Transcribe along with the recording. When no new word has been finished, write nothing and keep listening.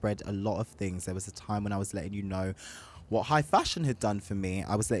read a lot of things. There was a time when I was letting you know what high fashion had done for me.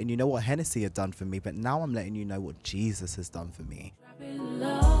 I was letting you know what Hennessy had done for me, but now I'm letting you know what Jesus has done for me. Drop it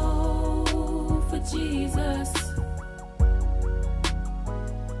low for Jesus.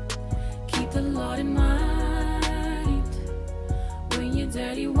 Keep the Lord in mind. When you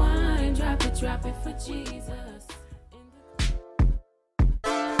dirty wine, drop it for Jesus.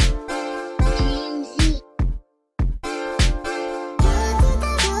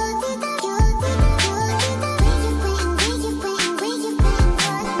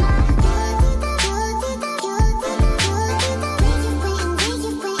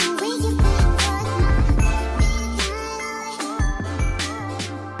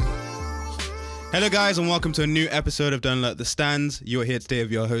 Hello guys and welcome to a new episode of Don't Let the Stands. You're here today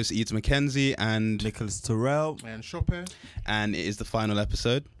with your host Eats McKenzie and Nicholas Terrell. And Chopin. And it is the final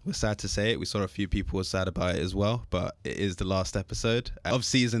episode. We're sad to say it. We saw a few people were sad about it as well, but it is the last episode of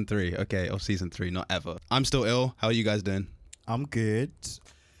season 3. Okay, of season 3, not ever. I'm still ill. How are you guys doing? I'm good.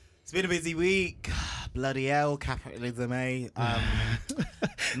 It's been a busy week. Bloody hell, capitalism, eh?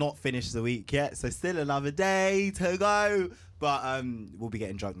 Not finished the week yet, so still another day to go. But we'll be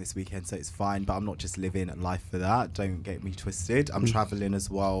getting drunk this weekend, so it's fine. But I'm not just living life for that. Don't get me twisted. I'm traveling as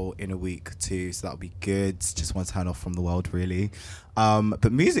well in a week too, so that'll be good. Just want to turn off from the world, really.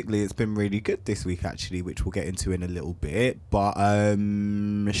 But musically, it's been really good this week, actually, which we'll get into in a little bit. But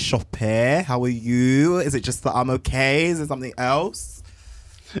Chopin, how are you? Is it just that I'm okay? Is there something else?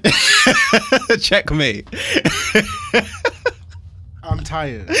 Checkmate. I'm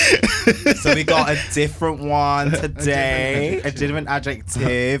tired. So we got a different one today. A different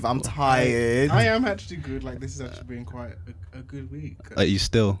adjective. I'm tired. I am actually good. Like, this has actually been quite a good week. Are you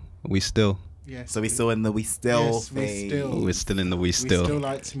still? We still? Yes. So we still in the we still Yes, we thing. still. We're still in the we We still. still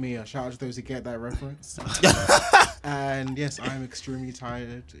like Tamia. Shout out to those who get that reference. And yes, I'm extremely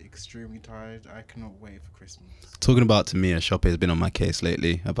tired. Extremely tired. I cannot wait for Christmas. Talking about Tamia, Shopper has been on my case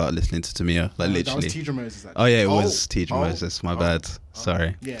lately about listening to Tamia. Like, That literally. was Tidra Moses, actually. Oh yeah, it Oh. was Tidra Oh. Moses. My bad.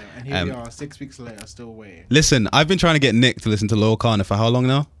 Sorry. Yeah, and here we are, 6 weeks later, still waiting. Listen, I've been trying to get Nick to listen to Lil Kana for how long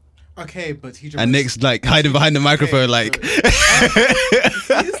now? Okay, but Tidra And Moses... Nick's like hiding behind the microphone, like. I'm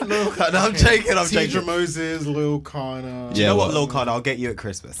joking. I'm Tidra joking. Moses, Lil Kana. Do you know what, what? Lil Khan? I'll get you at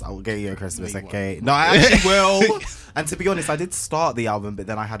Christmas. I'll get you at Christmas, No, you okay? No, I actually will. And to be honest, I did start the album, but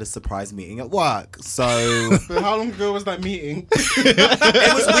then I had a surprise meeting at work. So But how long ago was that meeting?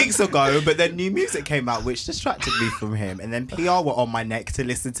 it was weeks ago, but then new music came out, which distracted me from him. And then PR were on my neck to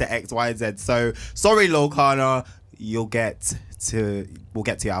listen to X, Y, Z. So sorry, Lil Kana. We'll get to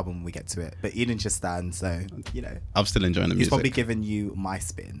your album when we get to it. But Eden just stands, so you know. I'm still enjoying the He's music. probably given you my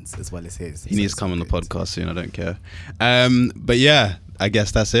spins as well as his. He needs to come on the good. podcast soon. I don't care. But yeah, I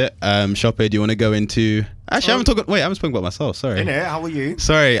guess that's it. Shoppe, do you want to go into? Actually, I haven't spoken about myself. Sorry. Innit? How are you?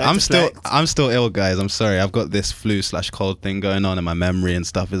 Sorry, Don't deflect. I'm still ill, guys. I'm sorry. I've got this flu/cold thing going on, and my memory and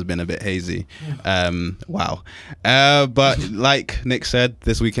stuff has been a bit hazy. Wow. But like Nick said,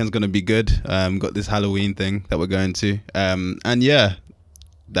 this weekend's gonna be good. Got this Halloween thing that we're going to. And yeah,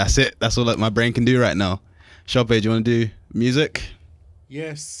 that's it. That's all that my brain can do right now. Shoppe, do you want to do music?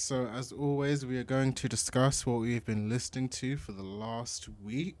 Yes, so as always, we are going to discuss what we've been listening to for the last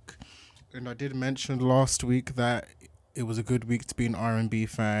week. And I did mention last week that it was a good week to be an R&B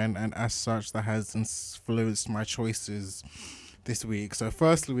fan, and as such, that has influenced my choices this week. So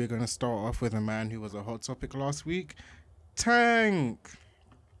firstly, we're going to start off with a man who was a hot topic last week, Tank.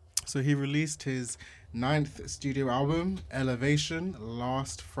 So he released his 9th studio album, Elevation,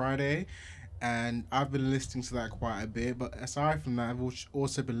 last Friday. And I've been listening to that quite a bit. But aside from that, I've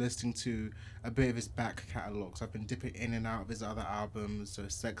also been listening to a bit of his back catalogue. So I've been dipping in and out of his other albums. So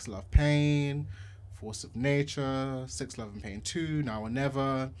Sex, Love, Pain, Force of Nature, Sex, Love, and Pain 2, Now or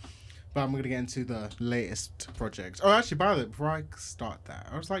Never. But I'm going to get into the latest project. Oh, actually, by the way, before I start that,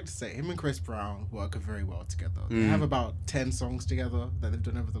 I would like to say him and Chris Brown work very well together. They have about 10 songs together that they've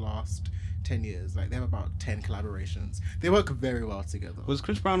done over the last 10 years. Like, they have about 10 collaborations. They work very well together. Was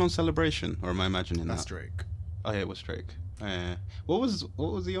Chris Brown on Celebration, or am I imagining That's that? Drake. Oh yeah, it was Drake. What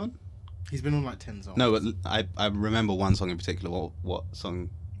was he on? He's been on like 10 songs. No, but I remember one song in particular. What song?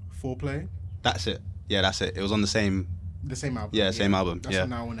 Foreplay. That's it. Yeah, that's it. It was on the same. The same album. Yeah, same album. That's Yeah.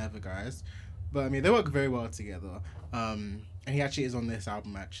 on Now or Never, guys. But I mean, they work very well together. And he actually is on this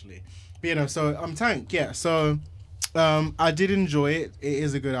album, actually. But you know, so Tank, yeah. So I did enjoy it. It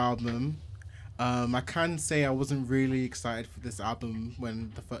is a good album. I can say I wasn't really excited for this album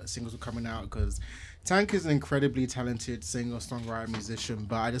when the first singles were coming out, because Tank is an incredibly talented singer, songwriter, musician,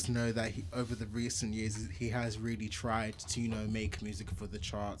 but I just know that over the recent years, he has really tried to, make music for the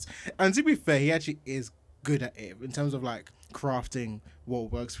charts. And to be fair, he actually is good at it. In terms of like crafting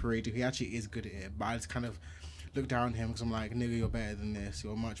what works for radio, he actually is good at it. But I just kind of look down on him because I'm like, nigga, you're better than this.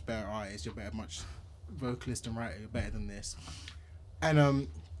 You're a much better artist. You're better, much vocalist and writer. You're better than this. And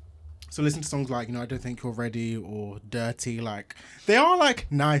so listen to songs like, I Don't Think You're Ready or Dirty. Like, they are like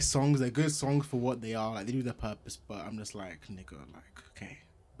nice songs. They're good songs for what they are. Like, they do their purpose. But I'm just like, nigga, like, okay.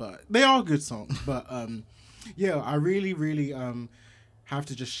 But they are good songs. But yeah, I really, really have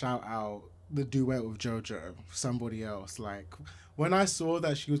to just shout out the duet with JoJo, Somebody Else. Like, when I saw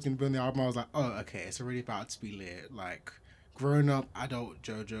that she was going to be on the album, I was like, oh, okay, it's already about to be lit. Like, grown up, adult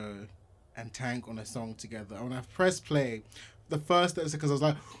JoJo and Tank on a song together. And when I pressed play, the first 30 seconds, I was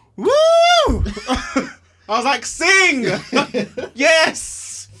like, woo! I was like, sing!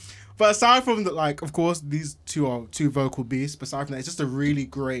 Yes! But aside from that, like, of course, these two are two vocal beasts. But aside from that, it's just a really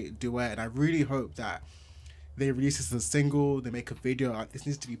great duet. And I really hope that they release this as a single, they make a video. Like, this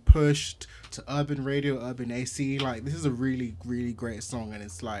needs to be pushed to urban radio, urban AC. Like, this is a really, really great song. And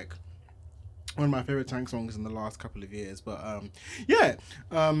it's like one of my favorite Tank songs in the last couple of years. But yeah.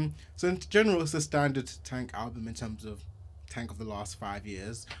 So in general, it's a standard Tank album in terms of Tank of the last 5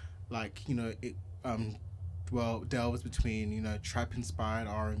 years. Like, it well delves between trap inspired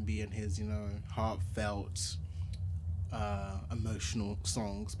R&B and his heartfelt emotional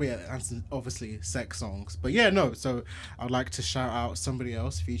songs, but yeah, and obviously sex songs. But yeah, no, so I'd like to shout out Somebody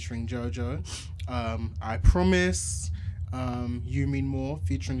Else featuring JoJo, I Promise, You Mean More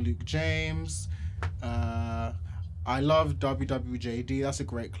featuring Luke James, I Love WWJD, that's a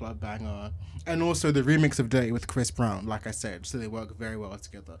great club banger. And also the remix of Dirty with Chris Brown, like I said, so they work very well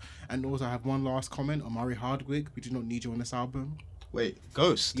together. And also I have one last comment on Murray Hardwick. We do not need you on this album. Wait,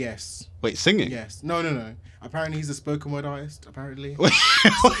 Ghost? Yes. Wait, singing? Yes. No. Apparently he's a spoken word artist, apparently. Wait.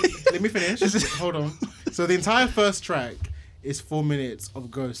 Let me finish. Hold on. So the entire first track is 4 minutes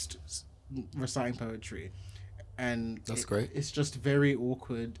of Ghost reciting poetry. And that's great. It's just very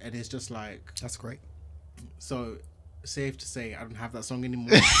awkward, and it's just like... That's great. So, safe to say, I don't have that song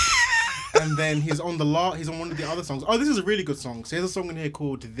anymore. And then he's on one of the other songs. Oh, this is a really good song. So there's a song in here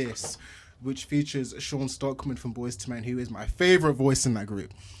called This, which features Sean Stockman from Boyz II Men, who is my favourite voice in that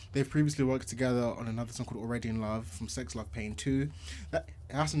group. They've previously worked together on another song called Already in Love from Sex, Love, Pain 2.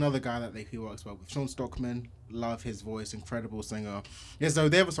 That's another guy that he works well with. Sean Stockman, love his voice, incredible singer. Yeah, so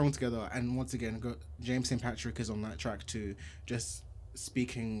they have a song together, and once again, James St. Patrick is on that track too, just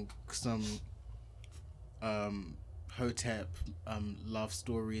speaking some Hotep, love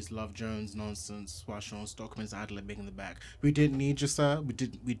stories, Love Jones nonsense, while Sean Stockman's ad-libbing in the back. We didn't need you, sir. We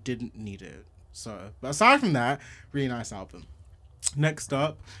didn't need it. So, but aside from that, really nice album. Next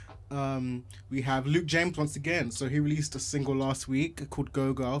up, we have Luke James once again. So he released a single last week called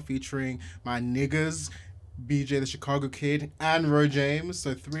Go Girl featuring my niggas, BJ the Chicago Kid and Ro James.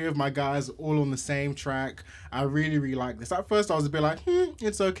 So 3 of my guys all on the same track. I really, really like this. At first I was a bit like,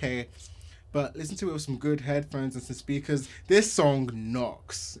 it's okay. But listen to it with some good headphones and some speakers. This song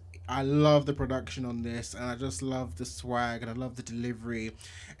knocks. I love the production on this, and I just love the swag, and I love the delivery,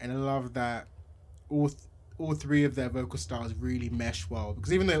 and I love that all 3 of their vocal styles really mesh well.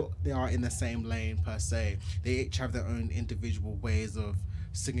 Because even though they are in the same lane per se, they each have their own individual ways of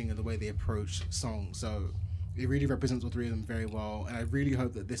singing and the way they approach songs. So it really represents all 3 of them very well, and I really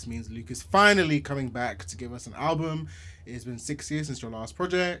hope that this means Luke is finally coming back to give us an album. It has been 6 years since your last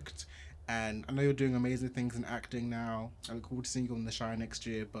project. And I know you're doing amazing things in acting now. I look forward to seeing you on The Shire next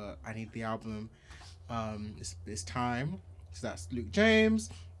year, but I need the album. It's time. So that's Luke James.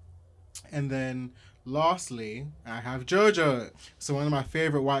 And then lastly, I have JoJo. So one of my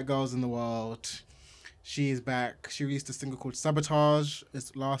favorite white girls in the world. She is back. She released a single called Sabotage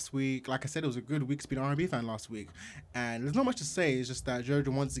last week. Like I said, it was a good week's been R&B fan last week. And there's not much to say. It's just that JoJo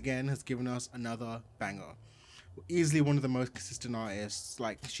once again has given us another banger. Easily one of the most consistent artists.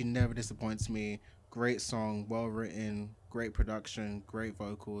 Like, she never disappoints me. Great song, well written, great production, great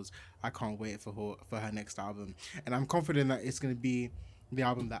vocals. I can't wait for her next album, and I'm confident that it's going to be the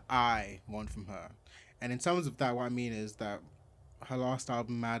album that I want from her. And in terms of that, what I mean is that her last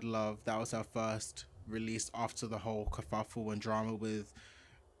album, Mad Love, that was her first release after the whole kerfuffle and drama with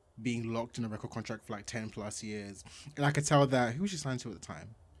being locked in a record contract for like 10 plus years. And I could tell that... Who was she signed to at the time?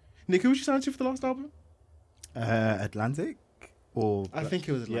 Nick, who was she signed to for the last album? Atlantic? Or I think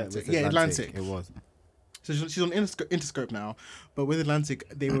it was Atlantic. Yeah, Atlantic. It was. So she's on Interscope now, but with Atlantic,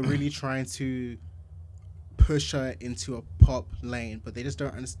 they were really trying to push her into a pop lane, but they just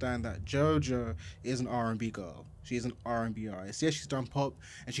don't understand that JoJo is an R&B girl. She is an R&B artist. Yes, she's done pop,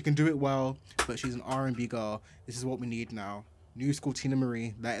 and she can do it well, but she's an R&B girl. This is what we need now. New school Tina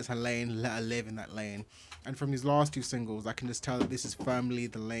Marie. That is her lane. Let her live in that lane. And from these last 2 singles, I can just tell that this is firmly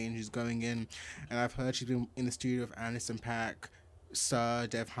the lane she's going in. And I've heard she's been in the studio with Anderson .Paak, Sir,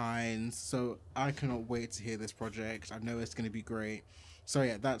 Dev Hynes. So I cannot wait to hear this project. I know it's going to be great. So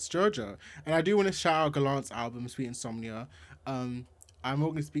yeah, that's JoJo. And I do want to shout out Gallant's album, Sweet Insomnia. I'm not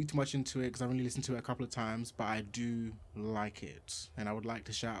going to speak too much into it because I've only listened to it a couple of times, but I do like it. And I would like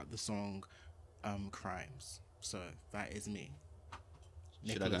to shout out the song Crimes. So that is me.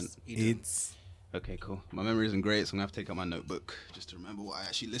 Should I go? It's Okay, cool. My memory isn't great, so I'm going to have to take out my notebook just to remember what I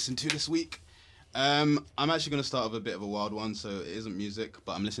actually listened to this week. I'm actually going to start with a bit of a wild one, so it isn't music,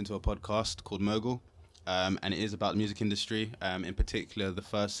 but I'm listening to a podcast called Mogul, and it is about the music industry. In particular, the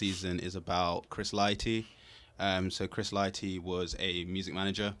first season is about Chris Lighty. So Chris Lighty was a music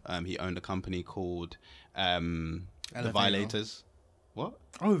manager. He owned a company called The Violators. What?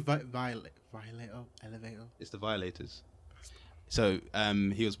 Oh, Violator, Elevator. It's The Violators. So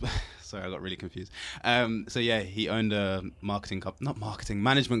he was sorry, I got really confused. So yeah, he owned a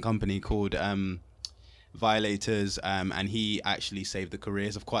management company called Violators, and he actually saved the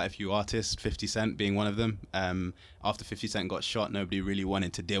careers of quite a few artists, 50 Cent being one of them. After 50 Cent got shot, nobody really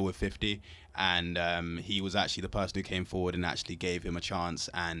wanted to deal with 50, and he was actually the person who came forward and actually gave him a chance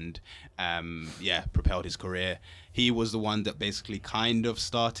and propelled his career. He was the one that basically kind of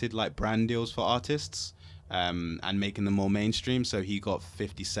started like brand deals for artists. And making them more mainstream. So he got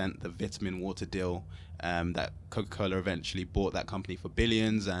 50 Cent the vitamin water deal that Coca-Cola eventually bought that company for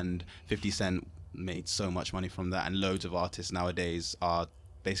billions, and 50 Cent made so much money from that, and loads of artists nowadays are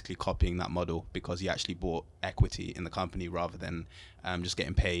basically copying that model because he actually bought equity in the company rather than just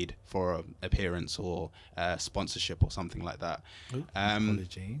getting paid for an appearance or sponsorship or something like that.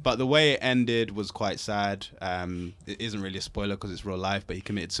 But the way it ended was quite sad. It isn't really a spoiler because it's real life, but he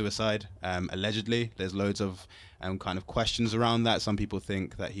committed suicide, allegedly. There's loads of kind of questions around that. Some people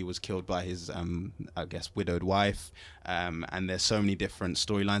think that he was killed by his, I guess, widowed wife. And there's so many different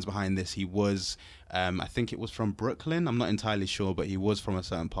storylines behind this. He was, I think it was from Brooklyn. I'm not entirely sure, but he was from a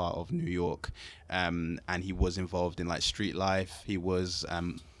certain part of New York. And he was involved in like street life. He was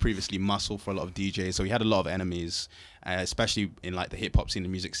previously muscle for a lot of DJs. So he had a lot of enemies, especially in like the hip hop scene, the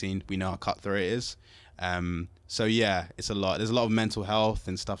music scene. We know how cutthroat it is. So yeah, it's a lot. There's a lot of mental health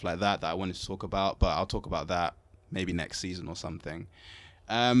and stuff like that I wanted to talk about, but I'll talk about that maybe next season or something.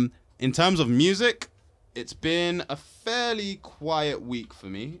 In terms of music, it's been a fairly quiet week for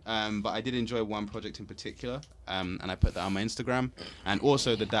me, but I did enjoy one project in particular, and I put that on my Instagram, and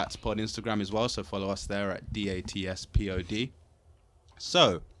also the Dats Pod Instagram as well, so follow us there at DATSPOD.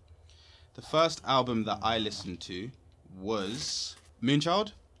 So, the first album that I listened to was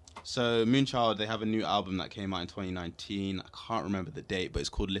Moonchild. So Moonchild, they have a new album that came out in 2019. I can't remember the date, but it's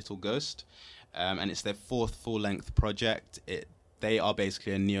called Little Ghost. And it's their 4th full-length project. They are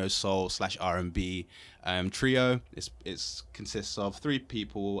basically a neo-soul / R&B trio. It consists of 3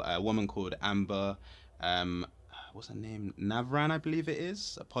 people, a woman called Amber, what's her name? Navran, I believe it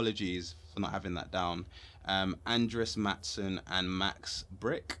is. Apologies for not having that down. Andres Matson and Max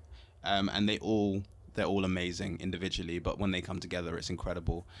Brick. And they're all amazing individually, but when they come together, it's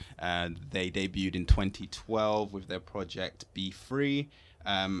incredible. They debuted in 2012 with their project Be Free.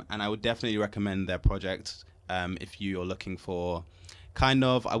 And I would definitely recommend their project if you're looking for kind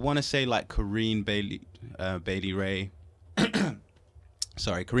of, I want to say like Corinne Bailey Ray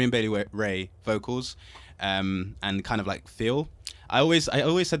vocals and kind of like feel. I always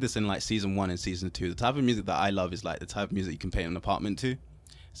said this in like season 1 and season 2. The type of music that I love is like the type of music you can paint an apartment to.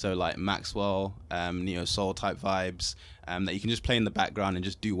 So like Maxwell, neo soul type vibes that you can just play in the background and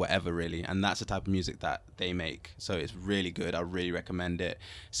just do whatever really. And that's the type of music that they make. So it's really good. I really recommend it.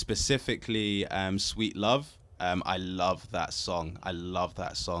 Specifically, Sweet Love. I love that song.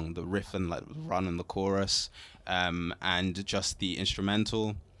 The riff and like run and the chorus, and just the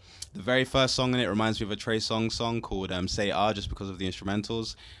instrumental. The very first song in it reminds me of a Trey Songz song called Say Ah, just because of the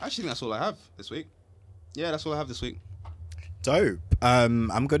instrumentals. I actually think that's all I have this week. Yeah, that's all I have this week. dope.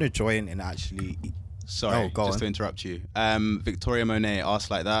 I'm gonna join and actually. Sorry, go just on. to interrupt you. Victoria Monet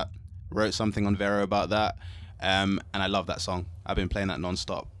asked like that, wrote something on Vero about that, and I love that song. I've been playing that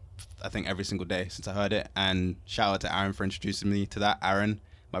non-stop, I think every single day since I heard it. And shout out to Aaron for introducing me to that. Aaron,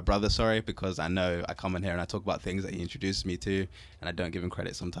 my brother, sorry, because I know I come in here and I talk about things that he introduced me to, and I don't give him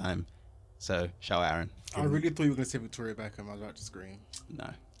credit sometimes. So shout out Aaron. I really thought you were going to say Victoria Beckham. I was about to scream.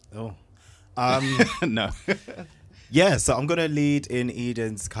 No. Oh. No. Yeah, so I'm gonna lead in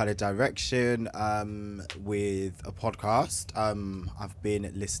Eden's kind of direction with a podcast. I've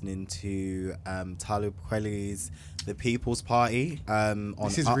been listening to Talib Kweli's The People's Party on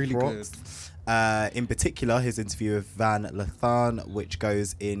This is Uproxx. really good. In particular, his interview with Van Lathan, which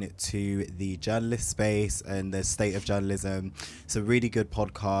goes into the journalist space and the state of journalism. It's a really good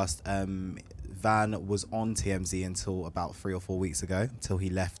podcast. Van was on TMZ until about 3 or 4 weeks ago, until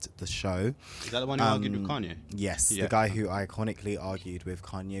he left the show. Is that the one who argued with Kanye? Yes, Yeah. the guy who iconically argued with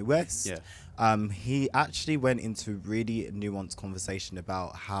Kanye West. Yeah. He actually went into really nuanced conversation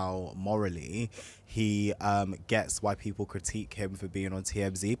about how morally he gets why people critique him for being on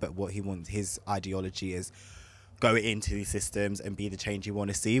TMZ, but what he wants, his ideology is go into these systems and be the change you want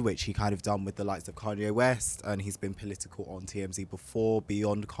to see, which he kind of done with the likes of Kanye West, and he's been political on TMZ before,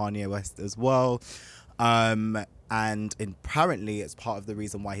 beyond Kanye West as well. And apparently it's part of the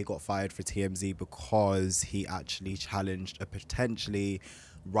reason why he got fired for TMZ, because he actually challenged a potentially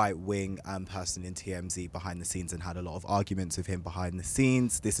right-wing person in TMZ behind the scenes and had a lot of arguments with him behind the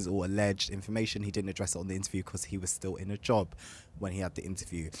scenes. This is all alleged information. He didn't address it on the interview because he was still in a job when he had the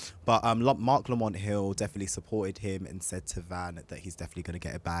interview. But Mark Lamont Hill definitely supported him and said to Van that he's definitely going to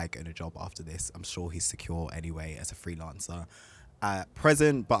get a bag and a job after this. I'm sure he's secure anyway as a freelancer at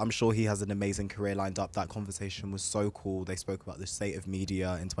present, but I'm sure he has an amazing career lined up. That conversation was so cool. They spoke about the state of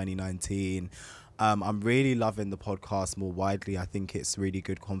media in 2019. I'm really loving the podcast more widely. I think it's really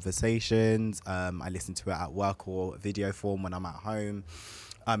good conversations. I listen to it at work or video form when I'm at home.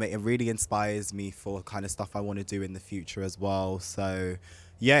 It really inspires me for kind of stuff I want to do in the future as well. So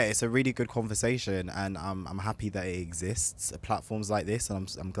yeah, it's a really good conversation, and I'm happy that it exists, platforms like this,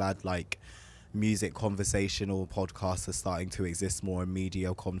 and I'm glad like music conversational podcasts are starting to exist more, and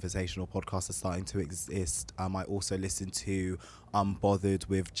media conversational podcasts are starting to exist. I also listen to Unbothered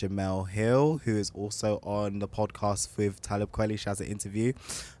with Jamel Hill, who is also on the podcast with Talib Kweli. She has an interview.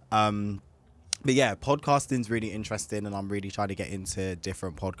 But yeah, podcasting's really interesting, and I'm really trying to get into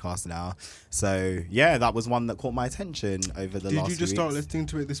different podcasts now. So yeah, that was one that caught my attention over the last few weeks. Did you just start listening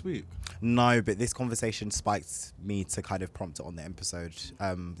to it this week? No, but this conversation spiked me to kind of prompt it on the episode.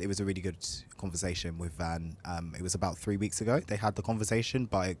 It was a really good conversation with Van. It was about 3 weeks ago they had the conversation,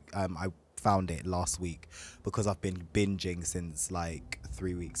 but I found it last week because I've been binging since like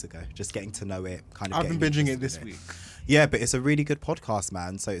 3 weeks ago, just getting to know it. I've been binging it this week. Yeah, but it's a really good podcast,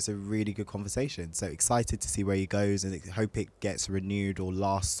 man. So it's a really good conversation. So excited to see where he goes, and hope it gets renewed or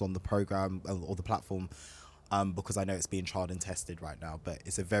lasts on the program or the platform, because I know it's being tried and tested right now. But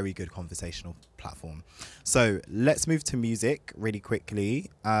it's a very good conversational platform. So let's move to music really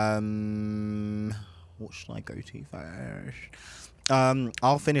quickly. What should I go to first?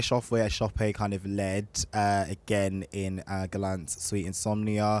 I'll finish off where Chope kind of led again in Gallant's Sweet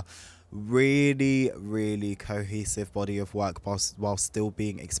Insomnia. Really cohesive body of work while still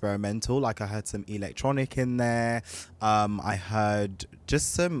being experimental. Like I heard some electronic in there. I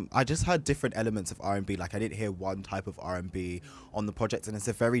just heard different elements of R&B. Like I didn't hear one type of R&B on the project, and it's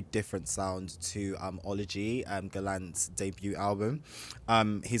a very different sound to Ology, Gallant's debut album.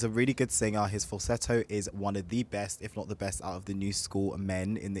 He's a really good singer. His falsetto is one of the best, if not the best, out of the new school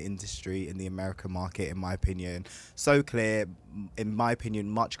men in the industry, in the American market, in my opinion. So clear, in my opinion,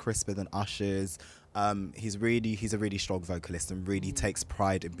 much crisper than Usher's. He's a really strong vocalist and really takes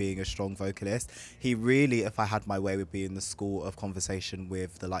pride in being a strong vocalist. He really, if I had my way, would be in the school of conversation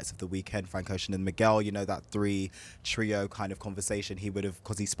with the likes of The Weeknd, Frank Ocean and Miguel. You know, that 3 trio kind of conversation. He would have,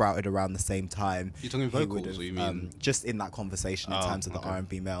 because he sprouted around the same time. You're talking vocals, or you mean? Just in that conversation in terms of the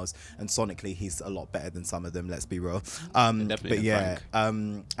R&B males. And sonically, he's a lot better than some of them, let's be real. But yeah,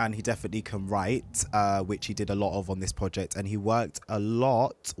 and he definitely can write, which he did a lot of on this project. And he worked a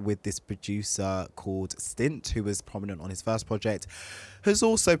lot with this producer called Stint, who was prominent on his first project, who's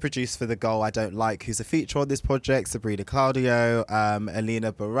also produced for The Girl I Don't Like, who's a feature on this project, Sabrina Claudio,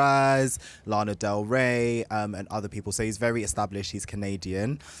 Alina Baraz, Lana Del Rey, and other people. So he's very established. He's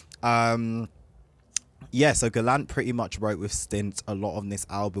Canadian. Yeah, so Gallant pretty much wrote with Stint a lot on this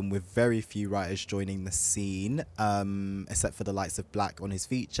album, with very few writers joining the scene, except for the likes of Black on his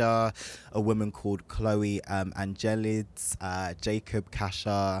feature, a woman called Chloe Angelides, Jacob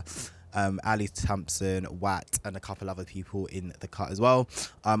Kasha, Ali Thompson, Watt, and a couple other people in the cut as well.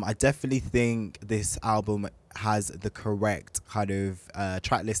 I definitely think this album has the correct kind of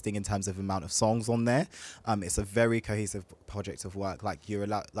track listing in terms of amount of songs on there. It's a very cohesive project of work. Like you're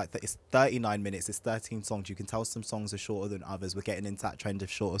allowed, it's 39 minutes, it's 13 songs. You can tell some songs are shorter than others. We're getting into that trend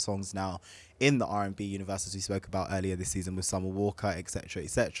of shorter songs now in the R&B universe, as we spoke about earlier this season with Summer Walker, etc.,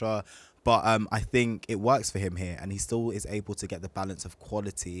 etc. But I think it works for him here, and he still is able to get the balance of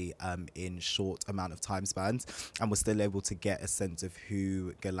quality in short amount of time spans, and we're still able to get a sense of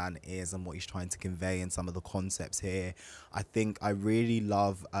who Galan is and what he's trying to convey and some of the concepts here. I think I really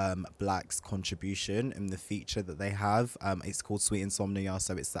love Black's contribution and the feature that they have. It's called Sweet Insomnia,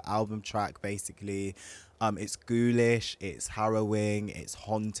 so it's the album track basically. It's ghoulish, it's harrowing, it's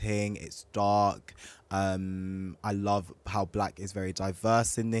haunting, it's dark. I love how Black is very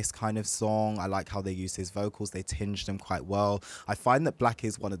diverse in this kind of song. I like how they use his vocals. They tinge them quite well. I find that Black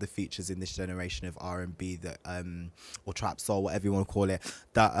is one of the features in this generation of R&B that, or trap soul, whatever you want to call it,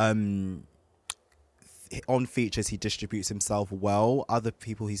 that on features he distributes himself well. Other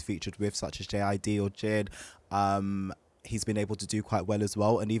people he's featured with, such as JID or Jid, he's been able to do quite well as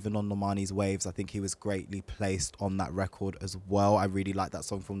well. And even on Normani's Waves, I think he was greatly placed on that record as well. I really like that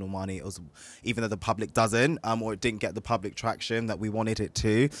song from Normani. It was, even though the public doesn't, or it didn't get the public traction that we wanted it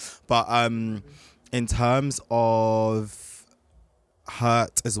to. But in terms of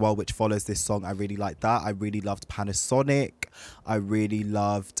Hurt as well, which follows this song, I really like that. I really loved Panasonic. I really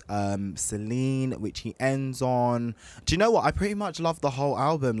loved Celine, which he ends on. Do you know what? I pretty much love the whole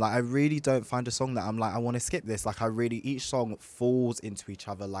album. Like, I really don't find a song that I'm like, I want to skip this. Like, I really, each song falls into each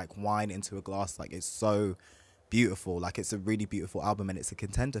other like wine into a glass. Like, it's so beautiful. Like, it's a really beautiful album, and it's a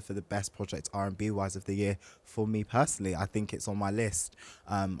contender for the best project R&B wise of the year for me personally. I think it's on my list.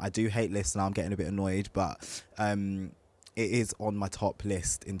 I do hate lists and I'm getting a bit annoyed, but it is on my top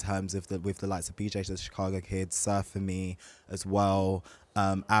list in terms of with the likes of BJ, the Chicago Kids, Surf for Me as well.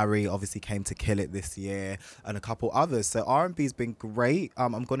 Ari obviously came to kill it this year, and a couple others. So R&B's been great.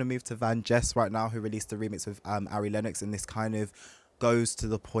 I'm going to move to Van Jess right now, who released a remix with Ari Lennox, and this kind of goes to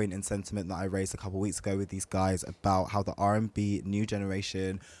the point and sentiment that I raised a couple weeks ago with these guys about how the R&B new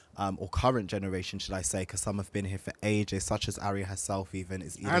generation, or current generation, should I say, because some have been here for ages, such as Ari herself even,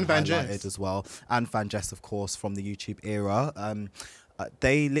 is even highlighted as well, and Van Jess, of course, from the YouTube era.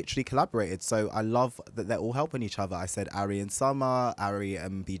 They literally collaborated, so I love that they're all helping each other. I said Ari and Summer, Ari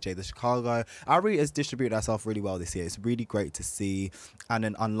and BJ the Chicago. Ari has distributed herself really well this year. It's really great to see, and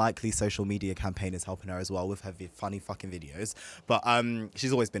an unlikely social media campaign is helping her as well with her funny fucking videos. But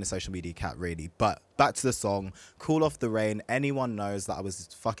she's always been a social media cat, really. But back to the song, Cool Off the Rain. Anyone knows that I was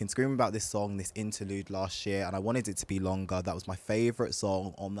fucking screaming about this song, this interlude last year, and I wanted it to be longer. That was my favourite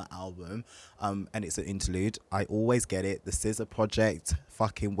song on the album, and it's an interlude. I always get it. The Scissor Project,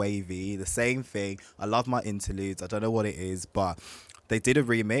 fucking wavy, the same thing. I love my interludes. I don't know what it is, but they did a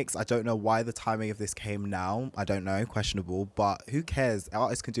remix. I don't know why the timing of this came now. I don't know, questionable, but who cares?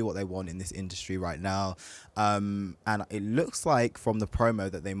 Artists can do what they want in this industry right now. And it looks like from the promo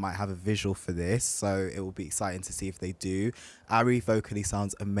that they might have a visual for this, so it will be exciting to see if they do. Ari vocally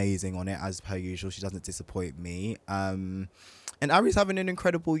sounds amazing on it, as per usual. She doesn't disappoint me. And Ari's having an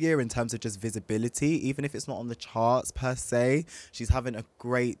incredible year in terms of just visibility, even if it's not on the charts per se. She's having a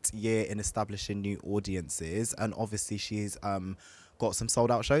great year in establishing new audiences, and obviously she's got some sold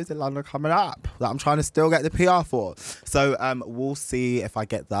out shows in London coming up that I'm trying to still get the PR for. So we'll see if I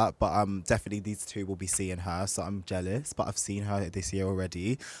get that, but definitely these two will be seeing her, so I'm jealous, but I've seen her this year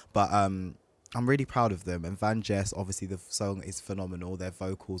already. But I'm really proud of them. And Van Jess, obviously the song is phenomenal. Their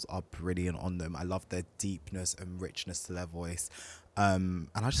vocals are brilliant on them. I love their deepness and richness to their voice. And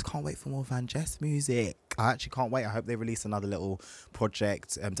I just can't wait for more Van Jess music. I actually can't wait. I hope they release another little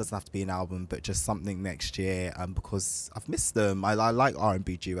project. Doesn't have to be an album, but just something next year, because I've missed them. I like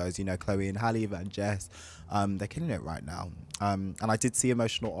R&B duos, you know, Chloe and Halle, Van Jess. They're killing it right now. And I did see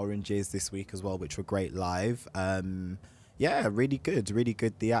Emotional Oranges this week as well, which were great live. Yeah, really good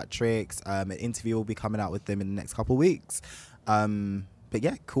theatrics. An interview will be coming out with them in the next couple of weeks. But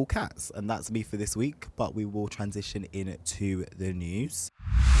yeah, cool cats. And that's me for this week, but we will transition into the news.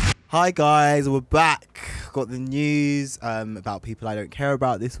 Hi guys, we're back. Got the news about people I don't care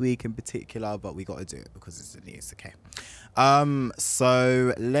about this week in particular, but we got to do it because it's the news, okay?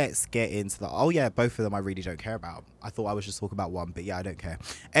 So let's get into the... Oh yeah, both of them I really don't care about. I thought I was just talking about one, but yeah, I don't care.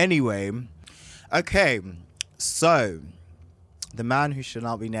 Anyway, okay, so... The man who should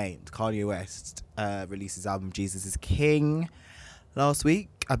not be named, Kanye West, released his album Jesus is King last week,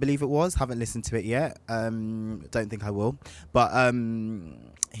 I believe it was. Haven't listened to it yet. Don't think I will. But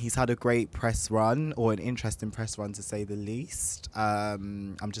he's had a great press run, or an interesting press run to say the least.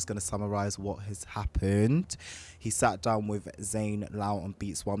 I'm just going to summarise what has happened. He sat down with Zayn Lau on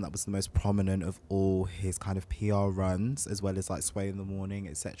Beats One. That was the most prominent of all his kind of PR runs, as well as like Sway in the Morning,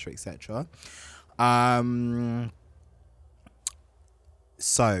 etc., etc.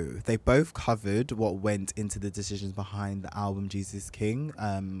 So they both covered what went into the decisions behind the album Jesus King,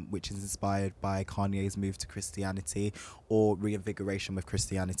 which is inspired by Kanye's move to Christianity or reinvigoration with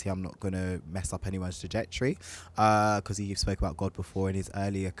Christianity. I'm not going to mess up anyone's trajectory because he spoke about God before in his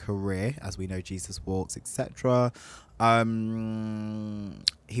earlier career. As we know, Jesus walks, etc.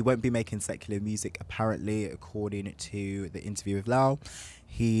 He won't be making secular music, apparently, according to the interview with Lau.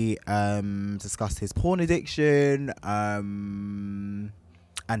 He discussed his porn addiction,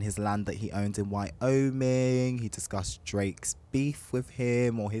 and his land that he owns in Wyoming. He discussed Drake's beef with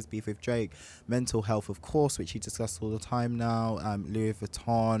him, or his beef with Drake. Mental health, of course, which he discussed all the time now. Louis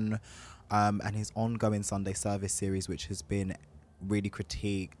Vuitton, and his ongoing Sunday service series, which has been really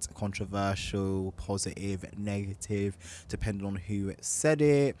critiqued, controversial, positive, negative, depending on who said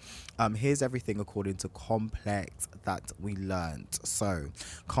it. Here's everything according to Complex that we learned. So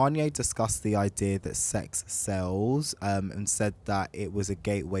Kanye discussed the idea that sex sells, and said that it was a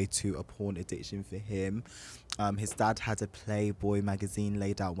gateway to a porn addiction for him. His dad had a Playboy magazine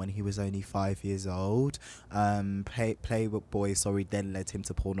laid out when he was only 5 years old. Playboy, then led him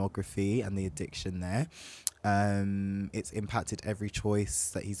to pornography and the addiction there. It's impacted every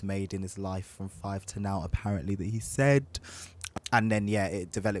choice that he's made in his life from 5 to now, apparently, that he said. And then,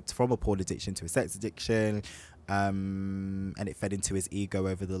 it developed from a porn addiction to a sex addiction. And it fed into his ego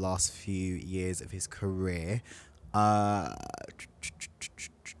over the last few years of his career.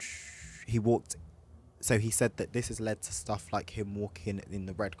 So he said that this has led to stuff like him walking in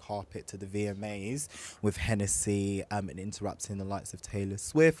the red carpet to the VMAs with Hennessy, and interrupting the likes of Taylor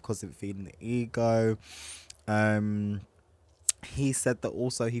Swift because of feeding the ego. He said that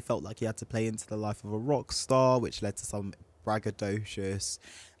also he felt like he had to play into the life of a rock star, which led to some braggadocious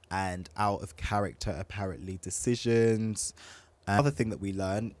and out of character, apparently, decisions. Another thing that we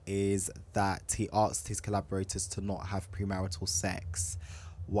learned is that he asked his collaborators to not have premarital sex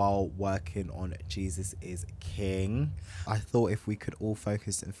while working on Jesus is King. I thought if we could all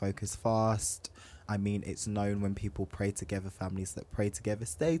focus and focus fast. I mean, it's known when people pray together, families that pray together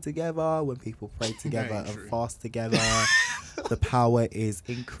stay together. When people pray together and fast together, the power is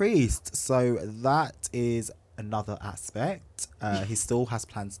increased. So that is another aspect. He still has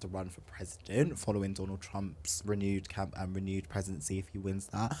plans to run for president following Donald Trump's renewed presidency if he wins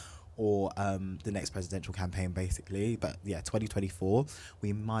that, or the next presidential campaign, basically. But 2024,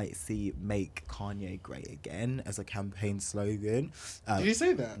 we might see "Make Kanye Great Again" as a campaign slogan. Did you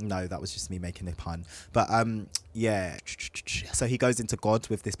say that? No, that was just me making a pun. But so he goes into God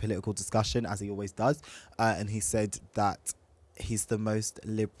with this political discussion, as he always does, and he said that he's the most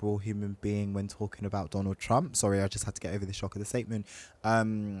liberal human being when talking about Donald Trump. Sorry, I just had to get over the shock of the statement.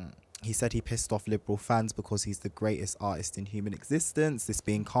 He said he pissed off liberal fans because he's the greatest artist in human existence, this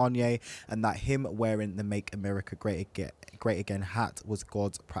being Kanye, and that him wearing the "Make America Great Again" hat was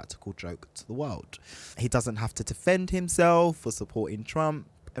God's practical joke to the world. He doesn't have to defend himself for supporting Trump.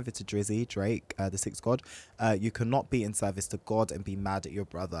 Over to Drizzy, Drake, the sixth God. You cannot be in service to God and be mad at your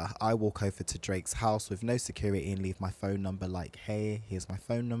brother. I walk over to Drake's house with no security and leave my phone number like, hey, here's my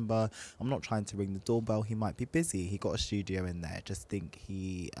phone number. I'm not trying to ring the doorbell. He might be busy. He got a studio in there. Just think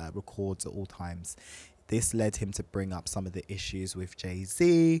he records at all times. This led him to bring up some of the issues with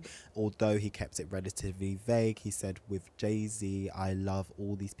Jay-Z, although he kept it relatively vague. He said, with Jay-Z, I love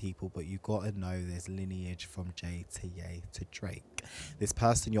all these people, but you gotta know there's lineage from Jay to Ye to Drake. This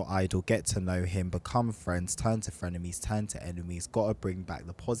person, your idol, get to know him, become friends, turn to frenemies, turn to enemies, gotta bring back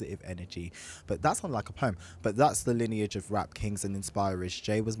the positive energy. But that's not like a poem, but that's the lineage of rap kings and inspirers.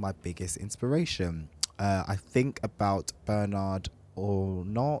 Jay was my biggest inspiration. I think about Bernard or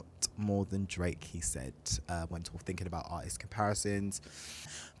not more than Drake, he said, when thinking about artist comparisons.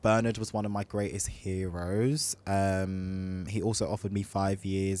 Bernard was one of my greatest heroes. He also offered me 5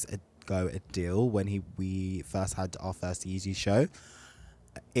 years ago a deal when we first had our first Yeezy show.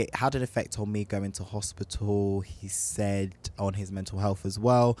 It had an effect on me going to hospital, he said, on his mental health as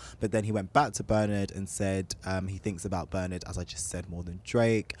well. But then he went back to Bernard and said he thinks about Bernard, as I just said, more than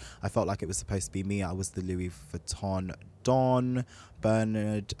Drake. I felt like it was supposed to be me. I was the Louis Vuitton Don.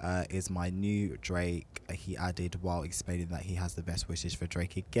 Bernard is my new Drake, he added, while explaining that he has the best wishes for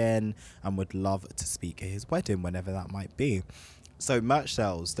Drake again and would love to speak at his wedding whenever that might be. So merch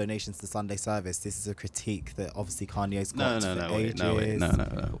sales, donations to Sunday service. This is a critique that obviously Kanye's got for ages.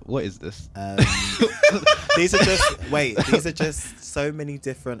 No. What is this? These are just so many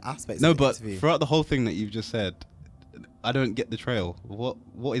different aspects. No, of the but interview. throughout the whole thing that you've just said, I don't get the trail.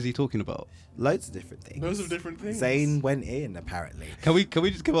 What is he talking about? Loads of different things. Loads of different things. Zayn went in, apparently. Can we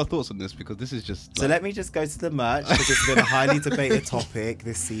just give our thoughts on this, because this is just So let me just go to the merch, because it's been a highly debated topic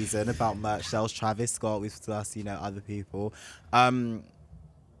this season about merch sales. Travis Scott, we've discussed, other people.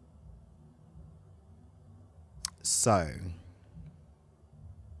 So,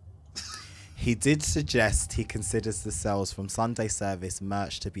 he did suggest he considers the sales from Sunday service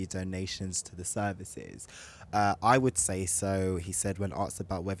merch to be donations to the services. I would say so. He said when asked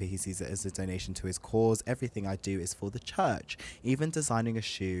about whether he sees it as a donation to his cause, everything I do is for the church, even designing a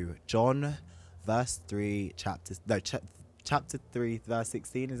shoe. John, chapter 3 verse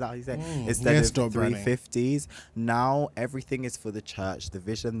 16, is that how you say it? Instead yes, of Branny. 350s. Now everything is for the church. The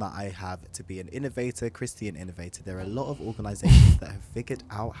vision that I have to be an innovator, Christian innovator. There are a lot of organizations that have figured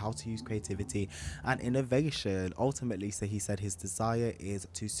out how to use creativity and innovation ultimately. So he said his desire is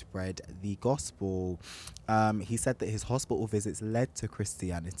to spread the gospel. He said that his hospital visits led to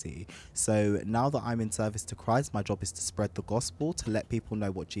Christianity. So now that I'm in service to Christ, my job is to spread the gospel, to let people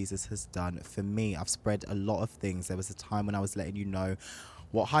know what Jesus has done for me. I've spread a lot of things. There was a time when I was letting you know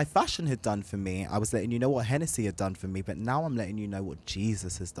what high fashion had done for me. I was letting you know what Hennessy had done for me, but now I'm letting you know what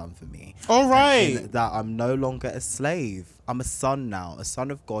Jesus has done for me. All right. And that I'm no longer a slave. I'm a son now, a son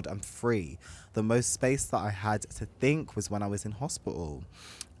of God. I'm free. The most space that I had to think was when I was in hospital.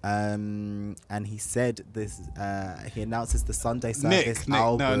 And he said this, he announces the Sunday service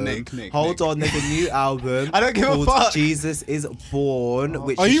album. Nick. Hold on, there's a new album. I don't give a called fuck. Jesus is Born,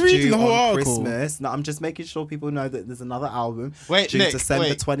 which Are is you reading due the whole on article? Christmas. No, I'm just making sure people know that there's another album Wait, due Nick, December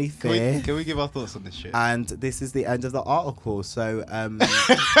wait. 25th. Can we give our thoughts on this shit? And this is the end of the article. So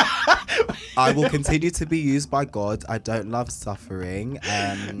I will continue to be used by God. I don't love suffering.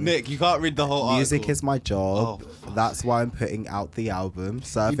 Nick, you can't read the whole Music article. is my job. Oh, for fuck's That's why I'm putting out the album.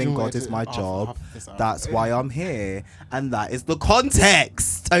 Serving doing God it is my after job. this album. That's why I'm here. And that is the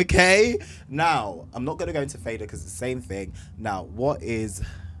context. Okay? Now, I'm not going to go into Fader because it's the same thing. Now, what is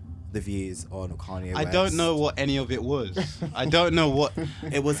the views on Kanye West? I don't know what any of it was. I don't know what.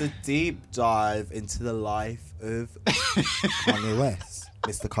 It was a deep dive into the life of Kanye West,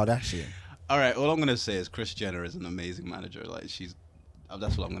 Mr. Kardashian. All right, all I'm gonna say is Kris Jenner is an amazing manager. Like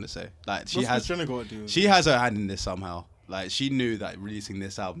that's what I'm gonna say. Like she has her hand in this somehow. Like she knew that releasing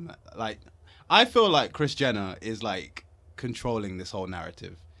this album. Like I feel like Kris Jenner is like controlling this whole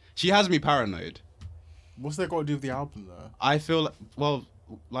narrative. She has me paranoid. What's that got to do with the album though? I feel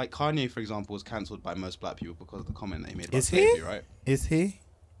like Kanye, for example, was cancelled by most black people because of the comment that he made about Is he? slavery, right? Is he?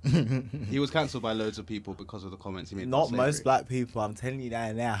 He was cancelled by loads of people because of the comments he made about Not slavery. most black people. I'm telling you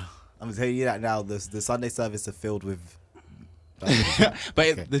that now. The Sunday service are filled with.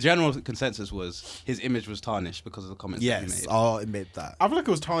 But the general consensus was his image was tarnished because of the comments that he Yes, made. I'll admit that. I feel like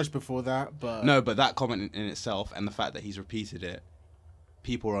it was tarnished before that, but No, but that comment in itself and the fact that he's repeated it,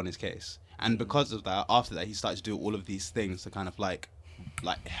 people were on his case. And because of that, after that, he started to do all of these things to kind of like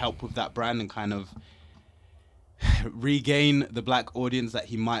help with that brand and kind of regain the black audience that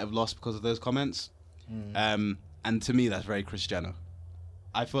he might have lost because of those comments. And to me, that's very Kris Jenner.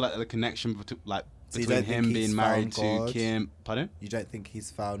 I feel like the connection between him being married to Kim. Pardon? You don't think he's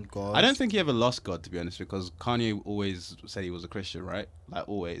found God? I don't think he ever lost God, to be honest, because Kanye always said he was a Christian, right? Like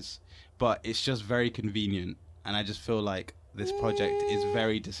always. But it's just very convenient, and I just feel like this project is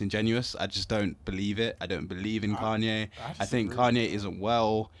very disingenuous. I just don't believe it. I don't believe in Kanye. I think Kanye isn't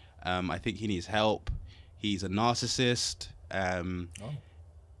well. I think he needs help. He's a narcissist.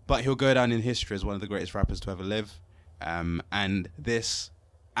 But he'll go down in history as one of the greatest rappers to ever live. And this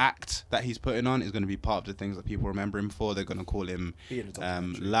act that he's putting on is going to be part of the things that people remember him for. They're going to call him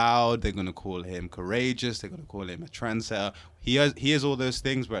loud. They're going to call him courageous. They're going to call him a trendsetter. He is all those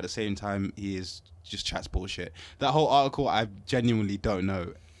things, but at the same time, he is just chats bullshit. That whole article, I genuinely don't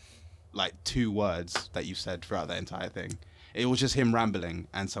know, like 2 words that you said throughout that entire thing. It was just him rambling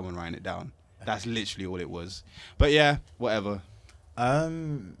and someone writing it down. That's literally all it was. But yeah, whatever.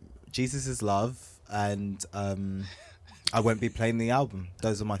 Jesus is love, and I won't be playing the album.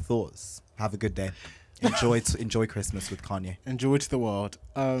 Those are my thoughts. Have a good day. Enjoy Christmas with Kanye. Enjoy to the world.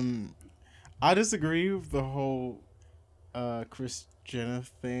 I disagree with the whole Kris Jenner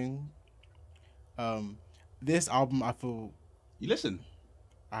thing. This album, I feel You listen.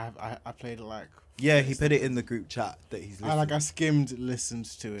 I played it like He put it in the group chat that he's listening. I skimmed listened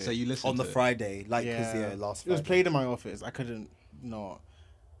to it. So you listened on the to it. Friday, last It Friday. was played in my office. I couldn't not.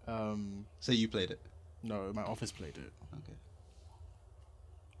 So you played it. No, my office played it. Okay.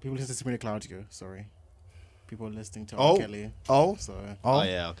 People listen to Sabrina Claudio. Sorry, people are listening to Oh. R. Kelly. Oh, So Oh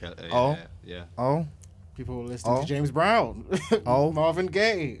yeah, okay. Oh. Yeah. oh, people are listening Oh. to James Brown. Oh. Marvin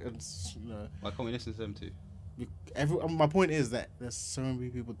Gaye. And, Why can't we listen to them too? my point is that there's so many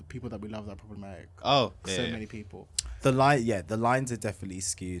people. The people that we love that are problematic. Oh, So many people. the lines are definitely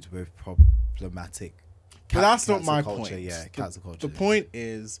skewed with problematic. But that's not cancel my culture. point. Yeah, cancel culture. The point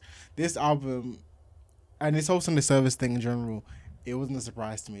is, this album, and this whole Sunday service thing in general, it wasn't a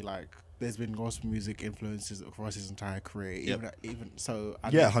surprise to me. Like, there's been gospel music influences across his entire career. Yep. Even so, I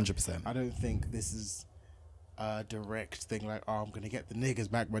Yeah, don't- 100%. I don't think this is a direct thing like, oh, I'm gonna get the niggas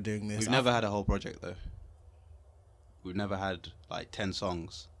back by doing this. We've never had a whole project though. We've never had like 10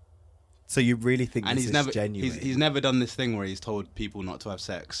 songs. So you really think And this he's is never genuine? he's never done this thing where he's told people not to have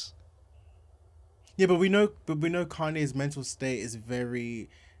sex. Yeah, but we know Kanye's mental state is very,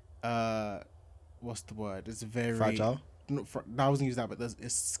 what's the word? It's very Fragile? No, I wasn't use that, but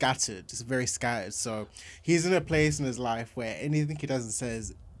it's scattered. It's very scattered. So he's in a place in his life where anything he does and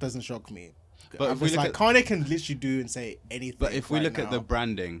says doesn't shock me. But if we look Kanye can literally do and say anything. But if we right look at the now.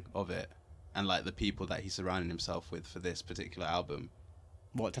 branding of it and like the people that he's surrounding himself with for this particular album,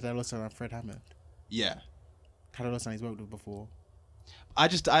 What, Tadalosa and Fred Hammond? yeah. Tadalosa he's worked with before. I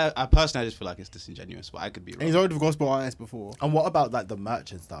personally just feel like it's disingenuous, but I could be And wrong. he's worked with gospel artists before. And what about like the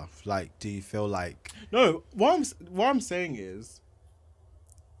merch and stuff? Like, do you feel like No, what I'm saying is,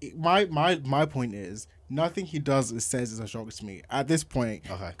 my point is, nothing he does or says is a shock to me. At this point,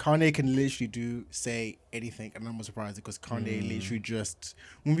 Okay. Kanye can literally say anything, and I'm not surprised because Kanye literally just,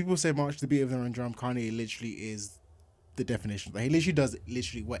 when people say march to the beat of their own drum, Kanye literally is the definition. Like, he literally does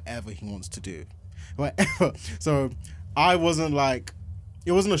literally whatever he wants to do, whatever. So I wasn't like,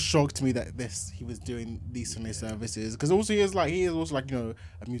 it wasn't a shock to me that he was doing these Sunday services, because also he is also like, you know,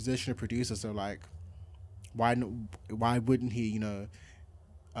 a musician, a producer. So like, why wouldn't he, you know,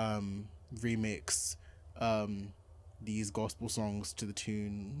 remix these gospel songs to the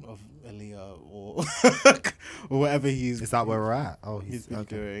tune of Aaliyah or or whatever is that where we're at? Oh, he's he's been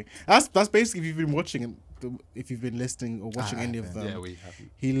okay. doing. That's basically, if you've been watching if you've been listening or watching I any of haven't. them. Yeah, we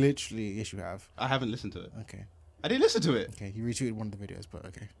haven't. He literally, yes, you have. I haven't listened to it. Okay, I didn't listen to it. okay. He retweeted one of the videos, but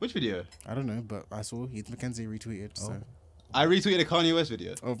okay, Which video? I don't know, but I saw Heath McKenzie retweeted. So I retweeted a Kanye West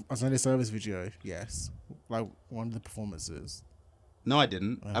video. of a Sunday service video, yes, like one of the performances. No, I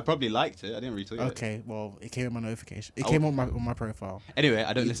didn't. I probably liked it. I didn't retweet it. Okay, well, it came in my notification. It Oh. came on my profile. Anyway,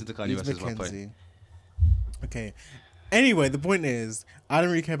 I don't listen to Kanye Heath West. Is my point. McKenzie. Okay. Anyway, the point is, I don't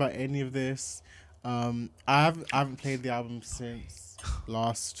really care about any of this. I haven't played the album since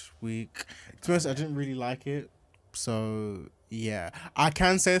last week. To be honest, I didn't really like it. So yeah, I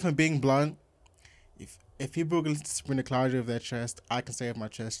can say, if I'm being blunt, if people are going to spin a cloud over their chest, I can say with my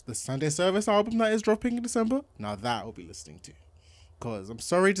chest, the Sunday Service album that is dropping in December, now that I'll be listening to. Because I'm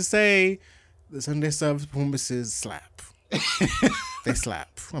sorry to say, the Sunday Service performances slap. They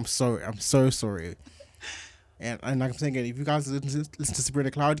slap. I'm sorry. I'm so sorry. And like I'm saying, if you guys listen to Sabrina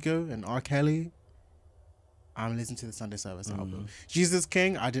Cloudgo and R. Kelly, I'm listening to the Sunday Service album. Jesus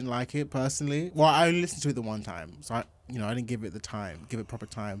King, I didn't like it personally. Well, I only listened to it the one time, so I didn't give it proper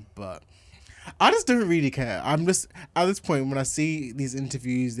time. But I just don't really care. I'm just at this point, when I see these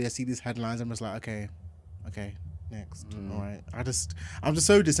interviews, I see these headlines, I'm just like, okay, next. All right. I'm just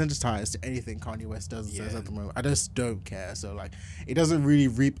so desensitized to anything Kanye West does and says at the moment. I just don't care. So like, it doesn't really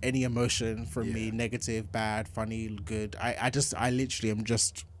reap any emotion from me, negative, bad, funny, good. I literally am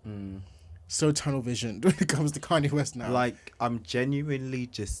just so tunnel visioned when it comes to Kanye West now. Like, I'm genuinely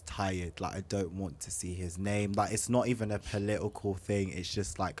just tired. Like, I don't want to see his name. Like, it's not even a political thing. It's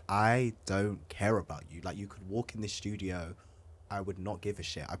just like, I don't care about you. Like, you could walk in the studio, I would not give a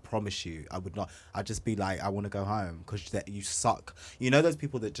shit. I promise you, I would not. I'd just be like, I want to go home because you suck. You know those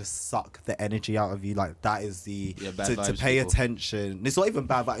people that just suck the energy out of you? Like, that is the bad to vibes pay people. attention. It's not even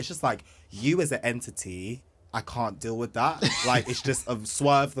bad, but it's just like, you as an entity, I can't deal with that. Like, it's just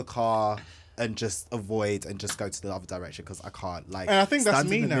swerve the car and just avoid and just go to the other direction because I can't. Like, And I think that's stand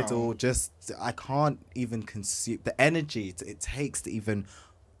me in the now. middle. Just I can't even consume the energy it takes to even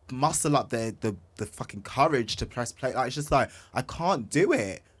muscle up the fucking courage to press play. Like, it's just like, I can't do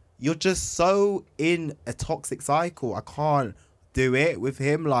it. You're just so in a toxic cycle. I can't do it with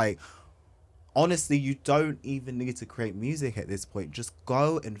him. Like, honestly, you don't even need to create music at this point. Just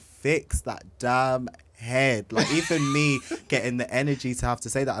go and fix that damn head. Like, even me getting the energy to have to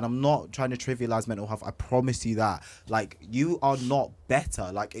say that, and I'm not trying to trivialize mental health, I promise you that. Like, you are not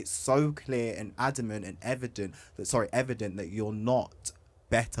better. Like, it's so clear and adamant and evident that you're not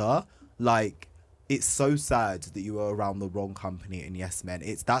better. Like, it's so sad that you were around the wrong company and yes men.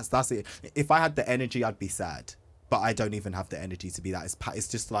 That's it. If I had the energy, I'd be sad, but I don't even have the energy to be that. It's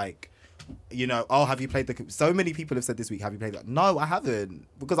just like, you know, oh, have you played so many people have said this week, have you played that? No, I haven't,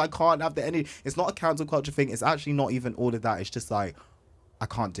 because I can't have the energy. It's not a cancel culture thing. It's actually not even all of that. It's just like, I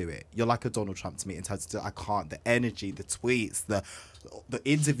can't do it. You're like a Donald Trump to me in terms of, I can't. The energy, the tweets, the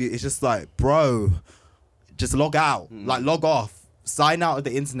interview. It's just like, bro, just log out. Like, log off. Sign out of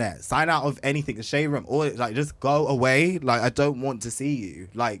the internet. Sign out of anything. The shade room. Or like, just go away. Like, I don't want to see you.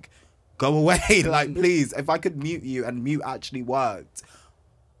 Like, go away. Like, please. If I could mute you and mute actually worked,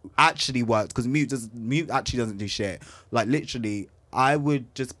 actually worked, because mute actually doesn't do shit. Like literally, I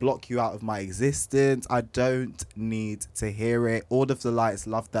would just block you out of my existence. I don't need to hear it. All of the lights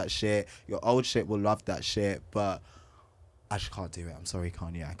love that shit. Your old shit will love that shit, but I just can't do it. I'm sorry,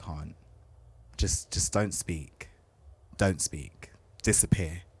 Kanye, I can't. Just don't speak. Don't speak.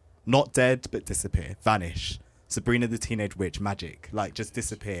 Disappear. Not dead, but disappear. Vanish. Sabrina the Teenage Witch, magic. Like, just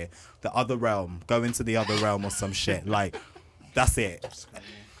disappear. The other realm. Go into the other realm or some shit. Like, that's it.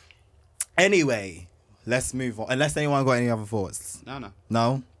 Anyway, let's move on. Unless anyone got any other thoughts. No.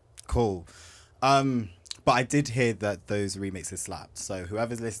 No? Cool. But I did hear that those remixes slapped. So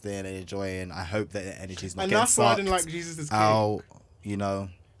whoever's listening and enjoying, I hope that the energy's not And getting that's why I sucked didn't like Jesus is King. out, you know,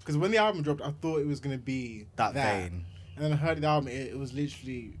 Because when the album dropped, I thought it was gonna be that vein. and then I heard the album. It was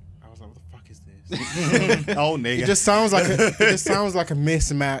literally. I was like, "What the fuck is this?" Oh, nigga. It just sounds like a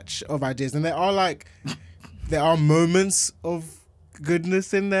mismatch of ideas, and there are moments of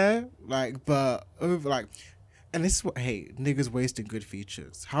goodness in there, like, but over like, and this is what niggas wasting good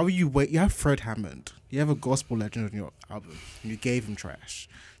features. How are you You have Fred Hammond, you have a gospel legend on your album, and you gave him trash,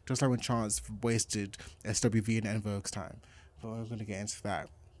 just like when Chance wasted SWV and En Vogue's time. But we're gonna get into that.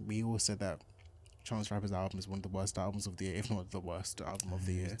 We all said that Chance Rapper's album is one of the worst albums of the year, if not the worst album of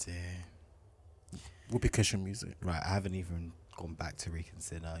the year. Whoopee cushion music. Right, I haven't even gone back to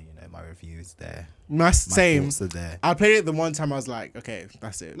reconsider. You know, my review is there. My same. Thoughts are there. I played it the one time. I was like, okay,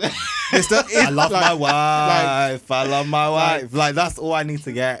 that's it. I love my wife. I love my wife. Like, that's all I need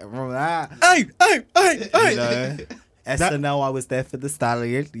to get from that. Hey. You know, SNL, I was there for the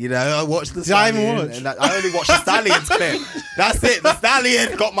Stallion. You know, I watched the Did I Stallion. even watch? And I only watched the Stallion's clip. That's it. The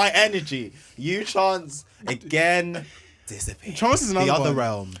Stallion got my energy. You, Chance, again, disappear. Chance is another the other one.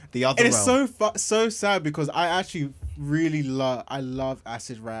 realm. The other And realm. it's so sad because I actually really love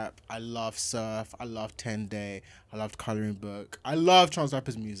acid rap. I love surf. I love 10 Day. I loved Coloring Book. I love Chance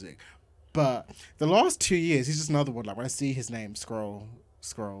Rapper's music. But the last 2 years, he's just another one. Like when I see his name, scroll.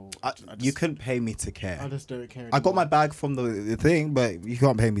 You couldn't pay me to care. I just don't care. I got my bag from the thing, but you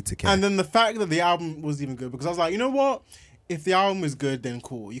can't pay me to care. And then the fact that the album was even good, because I was like, you know what? If the album is good, then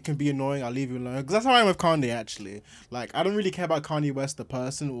cool. You can be annoying. I'll leave you alone. Because that's how I am with Kanye, actually. Like, I don't really care about Kanye West, the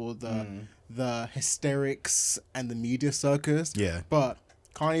person, or the hysterics and the media circus. Yeah. But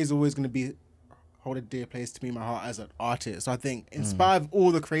Kanye's always going to hold a dear place to me in my heart as an artist. So I think, in spite of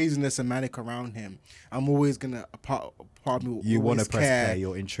all the craziness and manic around him, I'm always going to, part of me will You want always to press care play,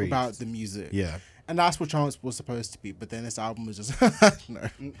 you're intrigued about the music. Yeah. And that's what Chance was supposed to be. But then this album was just, no.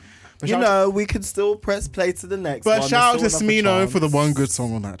 But You know, we can still press play to the next one. But shout out to There's still another Smino for the chance. one good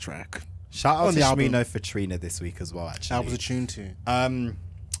song on that track. Shout out on to the album. Smino for Trina this week as well, actually. That was a tune too.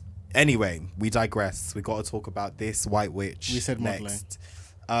 Anyway, we digress. We got to talk about this White Witch. We said next.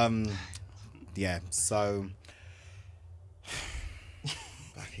 Yeah, so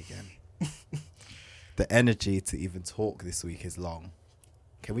back again. The energy to even talk this week is long.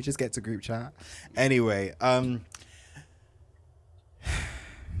 Can we just get to group chat? Anyway,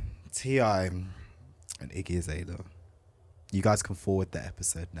 T.I. and Iggy Azalea. You guys can forward the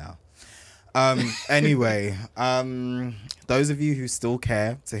episode now. Anyway, those of you who still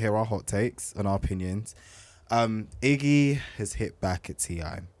care to hear our hot takes and our opinions, Iggy has hit back at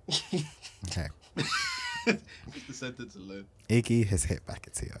T.I. Okay. Just the sentence alone. Iggy has hit back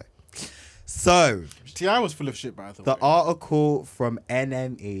at T.I. So, T.I. was full of shit, by the way. the article from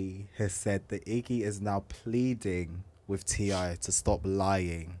NME has said that Iggy is now pleading with T.I. to stop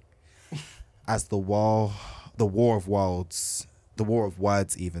lying as the war of words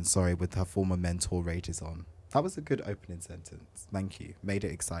even, with her former mentor rages on. That was a good opening sentence. Thank you. Made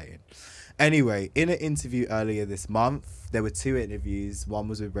it exciting. Anyway, in an interview earlier this month, there were 2 interviews. One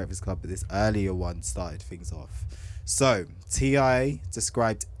was with Breakfast Club, but this earlier one started things off. So, T.I.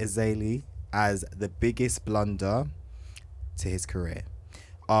 described Azalea as the biggest blunder to his career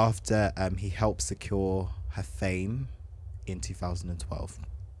after he helped secure her fame in 2012.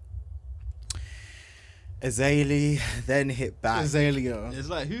 Azalea then hit back. Azalea. It's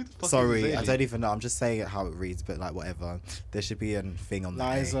like, who the fuck Sorry, is I Azalea? don't even know. I'm just saying it how it reads, but like whatever. There should be a thing on the A.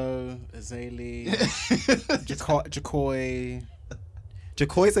 Lizo, Azalea, Jacoy.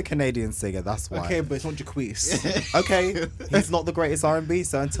 Jacoy's a Canadian singer, that's why. Okay, but it's not Jaquise. Okay, he's not the greatest R&B,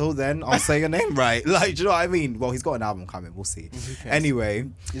 so until then, I'll say your name right. Like, do you know what I mean? Well, he's got an album coming. We'll see. Who cares? Anyway,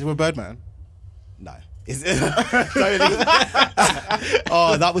 He's with Birdman. no.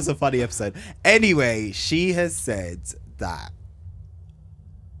 Oh, that was a funny episode. Anyway, she has said that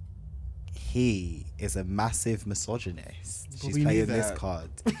he is a massive misogynist. But She's we playing knew this that. card.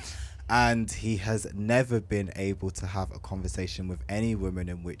 And he has never been able to have a conversation with any woman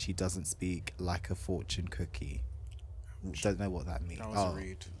in which he doesn't speak like a fortune cookie. Don't know what that means. That was a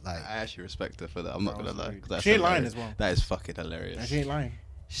read. Like, I actually respect her for that. I'm not That gonna was lie. rude. 'Cause that's She ain't lying hilarious. as well. That is fucking hilarious. And she ain't lying.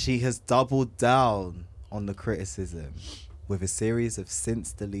 she has doubled down on the criticism with a series of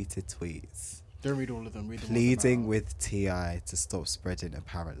since deleted tweets Don't read all of them. Read them pleading with T.I. to stop spreading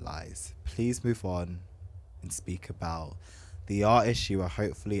apparent lies. Please move on and speak about the artists you are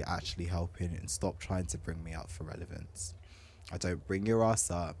hopefully actually helping, and stop trying to bring me up for relevance. I don't bring your ass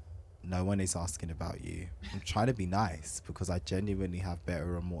up. No one is asking about you. I'm trying to be nice because I genuinely have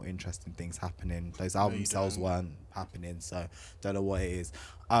better and more interesting things happening. Those album sales weren't happening, so don't know what it is.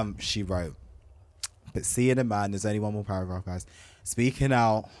 She wrote, but seeing a man, there's only one more paragraph, guys, speaking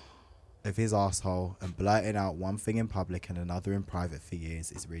out of his asshole and blurting out one thing in public and another in private for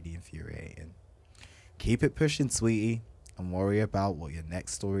years is really infuriating. Keep it pushing, sweetie, and worry about what your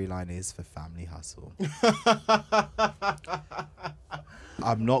next storyline is for Family Hustle.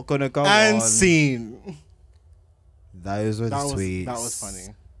 I'm not gonna go and on. scene. Those were the tweets. That was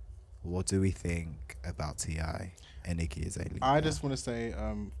funny. What do we think about T.I. and Iggy Azalea? I just want to say,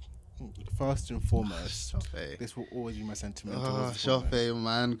 first and foremost, Shofe. this will always be my sentiment. Oh, towards the format. Shofe,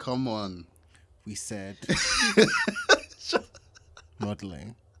 man, come on. We said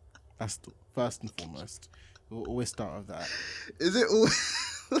modeling. That's the first and foremost. We'll always start with that. Is it all?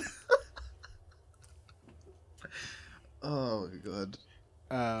 Oh my god.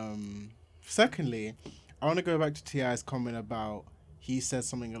 Secondly, I want to go back to T.I.'s comment about he said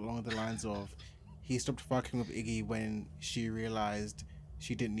something along the lines of he stopped fucking with Iggy when she realized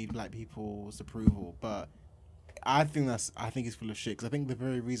she didn't need black people's approval. But I think he's full of shit. 'Cause I think the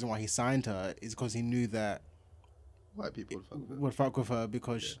very reason why he signed her is because he knew that White people would fuck with her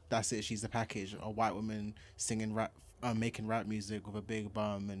because that's it. She's the package. A white woman singing rap, making rap music with a big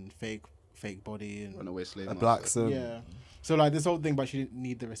bum and fake body and Runaway slave. a master. black son. yeah. So like this whole thing, but she didn't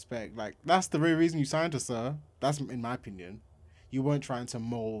need the respect. Like that's the very reason you signed her, sir. That's in my opinion. You weren't trying to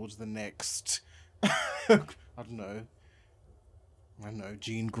mold the next, I don't know,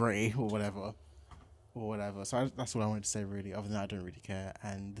 Jean Grey or whatever. So that's what I wanted to say really. Other than that, I don't really care.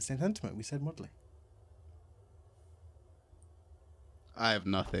 And the same sentiment, we said modelling. I have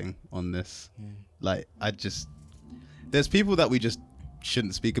nothing on this. Like, there's people that we just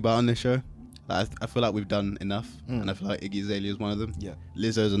shouldn't speak about on this show. Like, I feel like we've done enough, and I feel like Iggy Azalea is one of them. Yeah.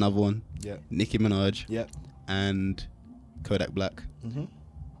 Lizzo's another one. Yeah. Nicki Minaj. Yeah. And Kodak Black. Never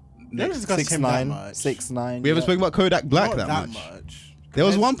Next, discussed him that 6ix9ine. much. 6ix9ine. we haven't spoken about Kodak Black Not that much. There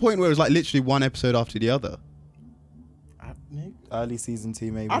was Compared one point where it was like literally one episode after the other. Early season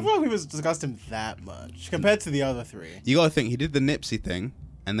 2, maybe. I feel like we discussed him that much compared to the other three. You gotta think, he did the Nipsey thing,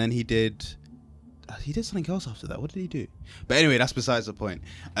 and then he did something else after that. What did he do? But anyway, that's besides the point.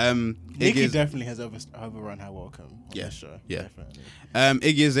 Nicki Iggy, definitely has overrun her welcome on this show. yeah. Definitely.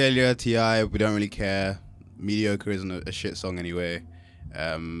 Iggy Azalea, T.I., we don't really care. Mediocre isn't a shit song anyway.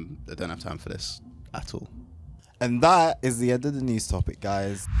 I don't have time for this at all. And that is the end of the news topic,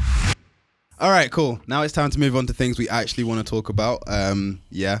 guys. All right, cool. Now it's time to move on to things we actually want to talk about.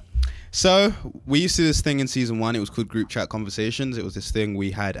 So we used to do this thing in season 1. It was called Group Chat Conversations. It was this thing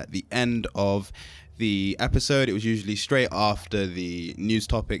we had at the end of the episode. It was usually straight after the news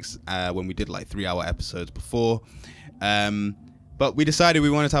topics when we did like 3-hour episodes before. But we decided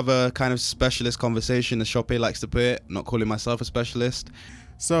we wanted to have a kind of specialist conversation, as Shoppe likes to put it, not calling myself a specialist.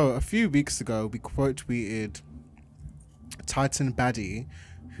 So a few weeks ago, we quote tweeted Titan Baddie,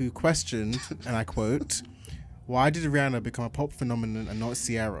 who questioned, and I quote, "Why did Rihanna become a pop phenomenon and not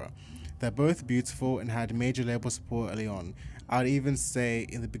Ciara? They're both beautiful and had major label support early on. I'd even say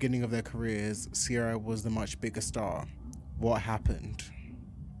in the beginning of their careers, Ciara was the much bigger star. What happened?"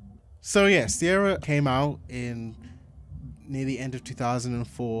 So yeah, Ciara came out in near the end of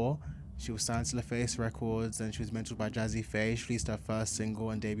 2004. She was signed to LaFace Records and she was mentored by Jazzy Faye. She released her first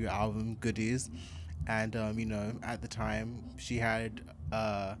single and debut album, Goodies. And, at the time, she had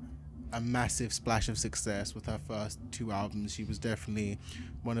a massive splash of success with her first 2 albums. She was definitely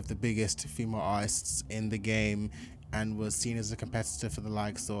one of the biggest female artists in the game and was seen as a competitor for the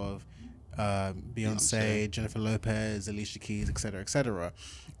likes of Beyonce, Jennifer Lopez, Alicia Keys, etc., etc.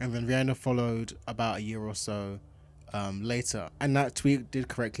 And then Rihanna followed about a year or so later. And that tweet did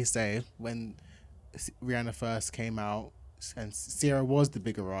correctly say when Rihanna first came out, and Ciara was the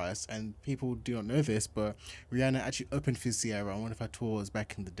bigger artist, and people do not know this, but Rihanna actually opened for Ciara on one of her tours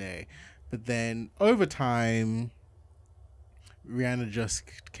back in the day. But then over time, Rihanna just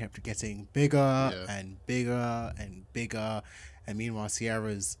kept getting bigger and bigger and bigger, and meanwhile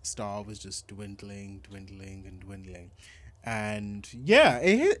Ciara's star was just dwindling. And yeah,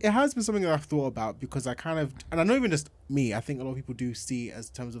 it has been something that I've thought about, because I kind of, and I know even just me, I think a lot of people do see it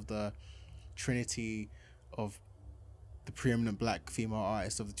as terms of the trinity of the preeminent black female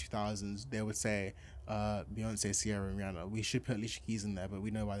artists of the 2000s, they would say Beyonce, Ciara, and Rihanna. We should put Alicia Keys in there, but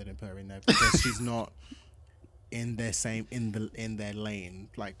we know why they didn't put her in there, because she's not in their lane.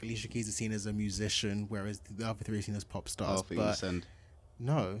 Like, Alicia Keys is seen as a musician, whereas the other three are seen as pop stars.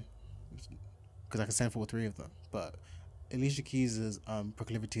 No, because I can send for all three of them. But Alicia Keys'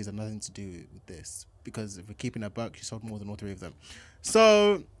 proclivities have nothing to do with this, because if we're keeping her buck, she sold more than all three of them.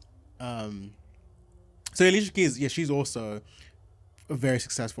 So Alicia Keys, yeah, she's also a very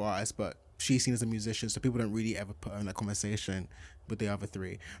successful artist, but she's seen as a musician, so people don't really ever put her in that conversation with the other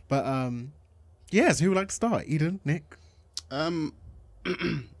three. But yes, who would like to start? Eden, Nick?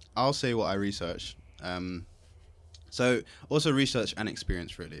 I'll say what I researched. So also research and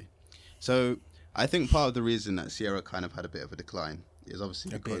experience, really. So I think part of the reason that Ciara kind of had a bit of a decline is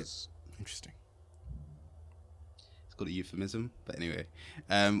obviously because... Interesting. It's called a euphemism, but anyway.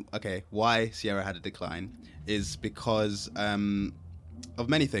 Okay, why Ciara had a decline is because of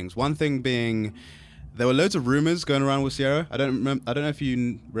many things. One thing being, there were loads of rumors going around with Ciara. I don't know if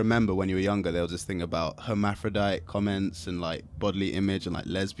you remember when you were younger, there was this thing about hermaphrodite comments and like bodily image and like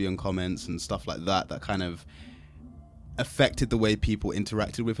lesbian comments and stuff like that kind of affected the way people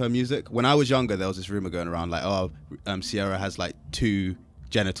interacted with her music. When I was younger, there was this rumor going around like, oh, Ciara has like 2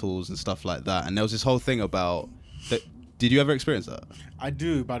 genitals and stuff like that, and there was this whole thing about that. Did you ever experience that? I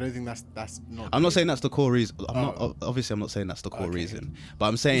do, but I don't think that's not. I'm not saying that's the core reason. Obviously, I'm not saying that's the core reason. But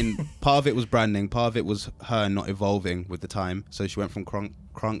I'm saying part of it was branding. Part of it was her not evolving with the time. So she went from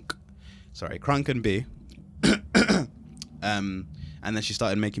crunk and B, and then she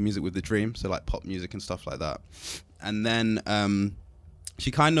started making music with The Dream, so like pop music and stuff like that. And then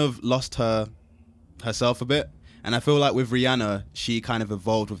she kind of lost herself a bit. And I feel like with Rihanna, she kind of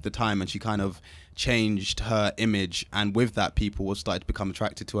evolved with the time, and she kind of changed her image, and with that, people will start to become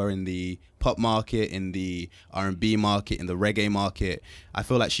attracted to her in the pop market, in the R&B market, in the reggae market. I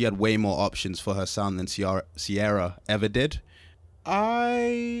feel like she had way more options for her sound than Ciara ever did.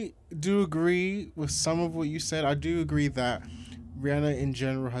 I do agree with some of what you said. I do agree that Rihanna in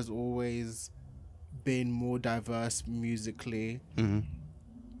general has always been more diverse musically. Mm-hmm.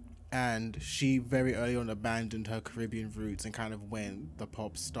 And she very early on abandoned her Caribbean roots and kind of went the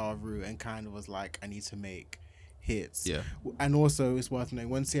pop star route and kind of was like, I need to make hits. Yeah. And also, it's worth noting,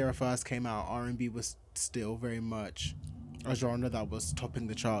 when Ciara first came out, R&B was still very much a genre that was topping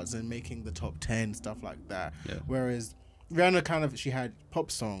the charts and making the top 10, stuff like that. Yeah. Whereas Rihanna she had pop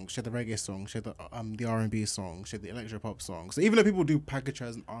songs, she had the reggae songs, she had the R&B songs, she had the electro pop songs. So even though people do package her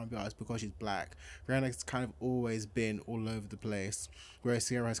as an R&B artist because she's black, Rihanna's kind of always been all over the place. Whereas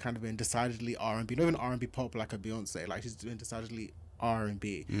Ciara has kind of been decidedly R&B, not even R&B pop like a Beyonce, like she's been decidedly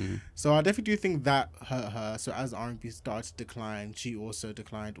R&B. Mm-hmm. So I definitely do think that hurt her. So as R&B started to decline, she also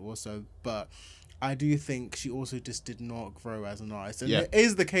declined also. But I do think she also just did not grow as an artist. And it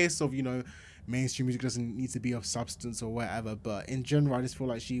is the case of, mainstream music doesn't need to be of substance or whatever, but in general, I just feel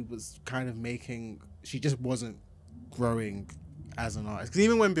like she was kind of she just wasn't growing as an artist. Because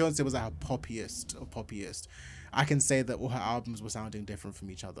even when Beyonce was at her poppiest, I can say that all her albums were sounding different from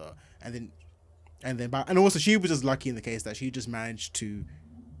each other. And also she was just lucky in the case that she just managed to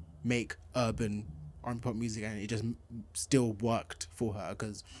make urban R&B pop music, and it just still worked for her.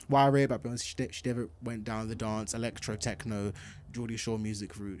 Because what I read about Beyonce, she never went down the dance, electro, techno, Geordie Shore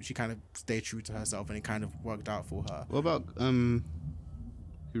music route. She kind of stayed true to herself, and it kind of worked out for her. What about Who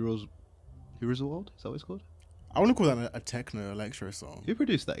Rules the World? Is that what it's called? I want to call that a techno electro song. Who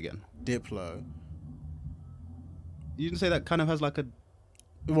produced that again? Diplo. You didn't say that kind of has like a...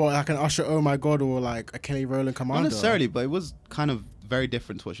 Well, like an Usher, Oh My God, or like a Kelly Rowland Commander. Not necessarily, but it was kind of very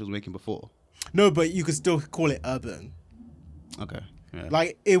different to what she was making before. No, but you could still call it urban. Okay. Yeah.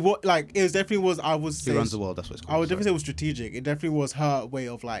 Like it was definitely was. I would say Who Runs the World? That's what it's called. I would definitely say it was strategic. It definitely was her way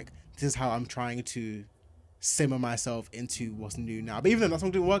of like, this is how I'm trying to simmer myself into what's new now. But even though that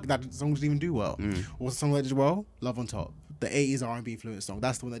song didn't work, that song didn't even do well. What's the song that did well? Love on Top, the 80s R&B influenced song.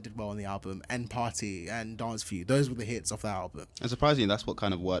 That's the one that did well on the album. And Party and Dance For You. Those were the hits off the album. And surprisingly, that's what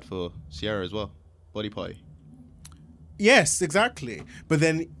kind of worked for Ciara as well. Body Party. Yes, exactly. But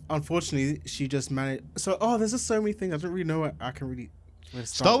then, unfortunately, she just managed. So, there's just so many things. I don't really know what I can really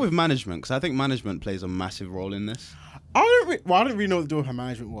start with management, because I think management plays a massive role in this. I don't really know what the deal with her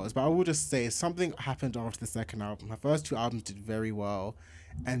management was, but I will just say something happened after the second album. Her first 2 albums did very well,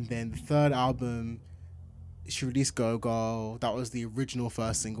 and then the third album, she released Go Go. That was the original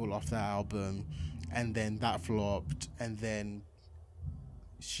first single off that album, and then that flopped, and then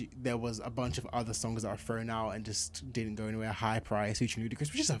there was a bunch of other songs that were thrown out and just didn't go anywhere. High Price, featuring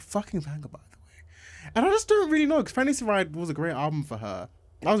Ludacris, which is a fucking banger, by the way. And I just don't really know, because Fantasy Ride was a great album for her.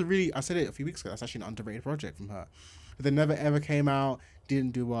 I said it a few weeks ago, that's actually an underrated project from her. but they never ever came out,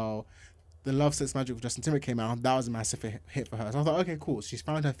 didn't do well. The Love Sex Magic with Justin Timberlake came out, that was a massive hit for her. So I thought, okay, cool, she's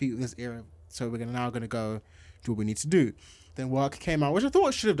found her feet with this era, so we're now gonna go do what we need to do. Then Work came out, which I thought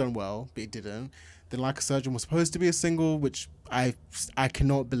it should have done well, but it didn't. Then Like a Surgeon was supposed to be a single, which I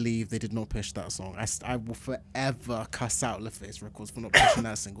cannot believe they did not push that song. I will forever cuss out LaFace Records for not pushing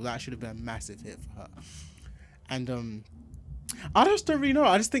that single. That should have been a massive hit for her. And I just don't really know.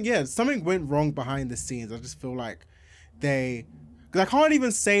 I just think, something went wrong behind the scenes. I just feel like because I can't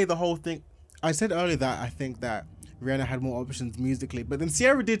even say the whole thing. I said earlier that I think that Rihanna had more options musically, but then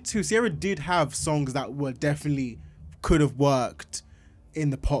Ciara did too. Ciara did have songs that were definitely could have worked in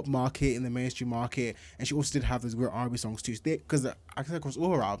the pop market, in the mainstream market, and she also did have those great R&B songs too. Because I think across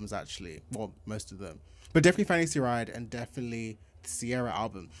all her albums actually, well, most of them, but definitely Fantasy Ride and definitely the Ciara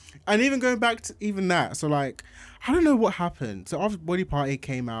album, and even going back to even that. So like, I don't know what happened. So after Body Party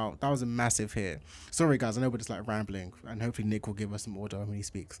came out, that was a massive hit. Sorry guys, I know we're just like rambling, and hopefully Nick will give us some order when he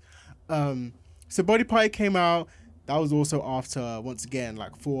speaks. So Body Party came out. That was also after, once again,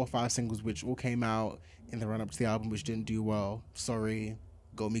 like 4 or 5 singles which all came out in the run-up to the album, which didn't do well. Sorry,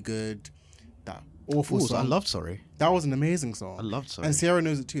 Got Me Good, that awful song. I loved Sorry. That was an amazing song. I loved Sorry. And Ciara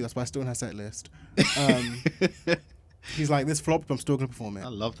knows it too. That's why it's still on her set list. He's like, this flopped, but I'm still going to perform it. I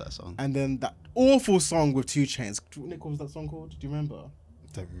love that song. And then that awful song with 2 Chainz. Nick, what was that song called? Do you remember?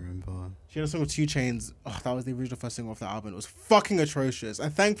 Don't remember. She had a song with 2 Chainz. Oh, that was the original first single off the album. It was fucking atrocious.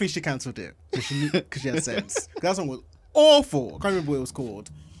 And thankfully she cancelled it. Because she had sense. That song was awful. I can't remember what it was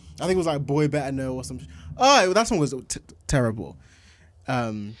called. I think it was like Boy Better Know or something. Oh, that song was terrible.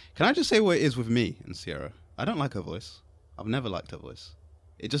 Can I just say what it is with me and Ciara? I don't like her voice. I've never liked her voice.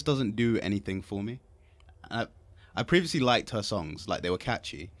 It just doesn't do anything for me. I previously liked her songs. Like, they were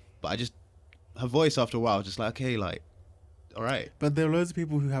catchy. But her voice after a while, was just like, okay, like, all right. But there are loads of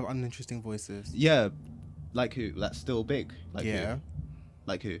people who have uninteresting voices. Yeah. Like who? That's still big. Like yeah. Who?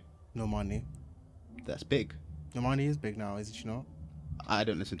 Like who? Normani. That's big. Normani is big now, is she not? I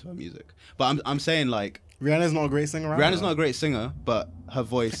don't listen to her music. But I'm saying, like, Rihanna's not a great singer, right? Rihanna's not a great singer, but her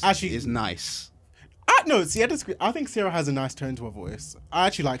voice actually is nice. No, I think Ciara has a nice tone to her voice. I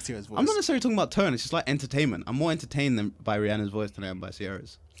actually like Ciara's voice. I'm not necessarily talking about tone. It's just like entertainment. I'm more entertained by Rihanna's voice than I am by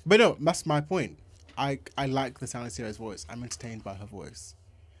Ciara's. But no, that's my point. I like the sound of Ciara's voice. I'm entertained by her voice.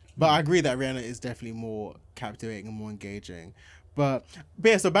 But I agree that Rihanna is definitely more captivating and more engaging. But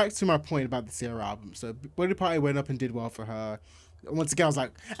yeah, so back to my point about the Ciara album. So Body Party went up and did well for her. Once again, I was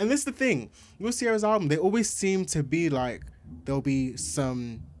like, and this is the thing. With Ciara's album, they always seem to be like, there'll be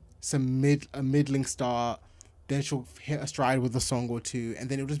a middling start, then she'll hit a stride with a song or two, and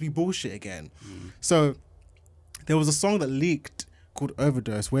then it'll just be bullshit again. So there was a song that leaked called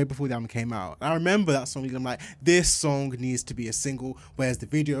Overdose way before the album came out. And I remember that song. I'm like, this song needs to be a single. Where's the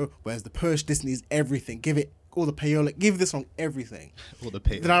video? Where's the push? This needs everything. Give it all the payola. Give this song everything. All the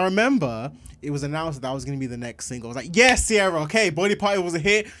payola. Then I remember it was announced that was going to be the next single. I was like, yes, Ciara. Okay, Body Party was a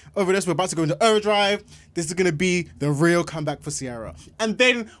hit. Overdose, we're about to go into overdrive. This is going to be the real comeback for Ciara. And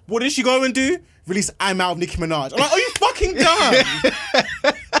then what did she go and do? Release I'm Out of Nicki Minaj. I'm like, are you fucking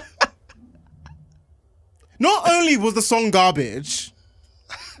done? Not only was the song garbage,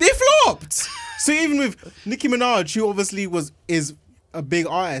 they flopped. So even with Nicki Minaj, who obviously is a big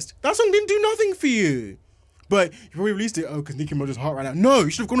artist, that song didn't do nothing for you. But you probably released it, because Nicki Minaj is hot right now. No, you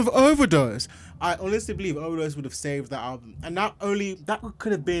should have gone with Overdose. I honestly believe Overdose would have saved that album. And not only, that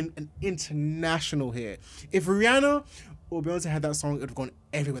could have been an international hit. If Rihanna or Beyonce had that song, it would have gone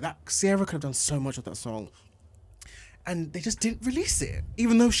everywhere. Ciara could have done so much with that song. And they just didn't release it,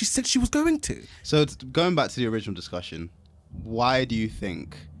 even though she said she was going to. So going back to the original discussion, why do you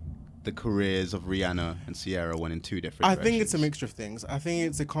think the careers of Rihanna and Ciara went in two different directions? I think it's a mixture of things. I think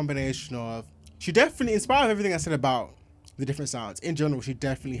it's a combination of... She definitely, in spite of everything I said about the different sounds, in general, she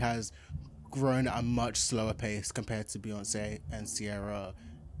definitely has grown at a much slower pace compared to Beyonce and Ciara,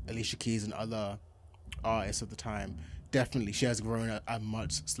 Alicia Keys and other artists of the time. Definitely, she has grown at a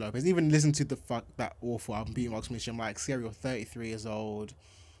much slower pace. Even listen to that awful album, Beating Rocks Mission. I'm like, Ciara, you're 33 years old.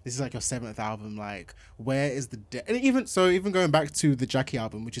 This is like your 7th album. Like, where is the... And even going back to the Jackie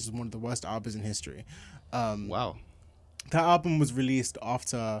album, which is one of the worst albums in history. Wow. That album was released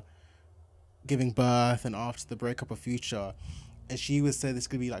after giving birth and after the breakup of Future. And she would say this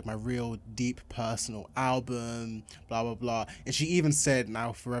could be like my real deep personal album, blah, blah, blah. And she even said, and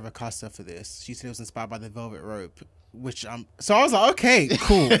I'll forever cuss her for this, she said it was inspired by the Velvet Rope. So I was like, okay,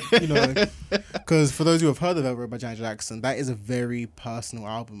 cool, because for those who have heard of Velvet Rope by Janet Jackson, that is a very personal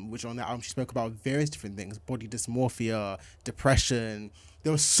album, which on that album she spoke about various different things, body dysmorphia, depression.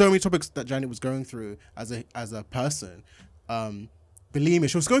 There were so many topics that Janet was going through as a person, believe me,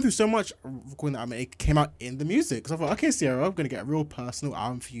 she was going through so much recording that. I mean, it came out in the music. So I thought, okay, Ciara, I'm gonna get a real personal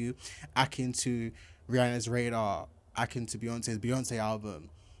album for you, akin to Rihanna's Radar, akin to Beyonce's Beyonce album.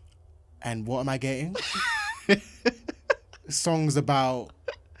 And what am I getting? Songs about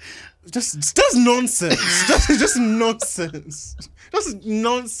just nonsense, just nonsense, just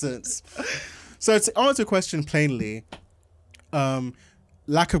nonsense. So to answer the question plainly,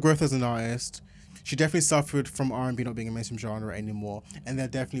 lack of growth as an artist. She definitely suffered from R&B not being a mainstream genre anymore, and there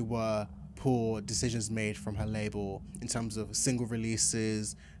definitely were poor decisions made from her label in terms of single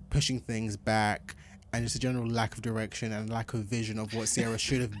releases, pushing things back, and just a general lack of direction and lack of vision of what Ciara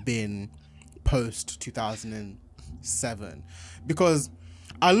should have been post 2007. Because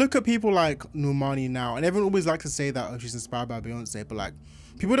I look at people like Normani now, and everyone always likes to say that, oh, she's inspired by Beyonce, but like,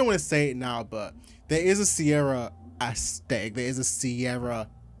 people don't want to say it now, but there is a Ciara aesthetic, there is a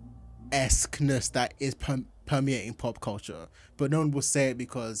Ciara-esqueness that is permeating pop culture, but no one will say it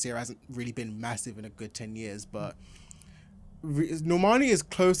because Ciara hasn't really been massive in a good 10 years, but Normani is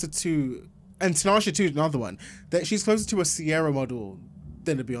closer to, and Tinashe too, another one, that she's closer to a Ciara model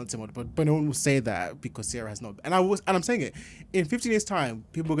than a Beyonce model, but no one will say that because Ciara has not. And I'm saying it, in 15 years' time,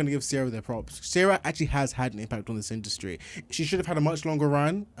 people are going to give Ciara their props. Ciara actually has had an impact on this industry. She should have had a much longer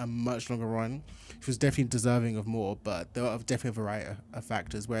run. She was definitely deserving of more, but there are definitely a variety of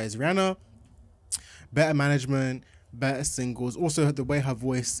factors. Whereas Rihanna, better management, better singles, also the way her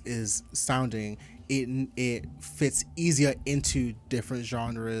voice is sounding, it fits easier into different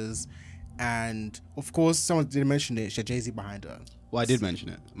genres. And of course, someone didn't mention it, she had Jay-Z behind her. Well, I did mention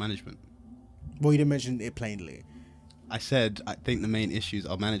it. Management. Well, you didn't mention it plainly. I said I think the main issues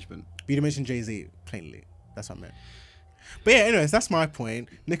are management. But you didn't mention Jay-Z plainly. That's what I meant. But yeah, anyways, that's my point.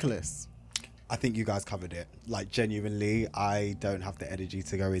 Nicholas. I think you guys covered it. Like, genuinely, I don't have the energy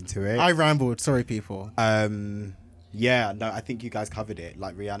to go into it. I rambled. Sorry, people. Yeah, no, I think you guys covered it.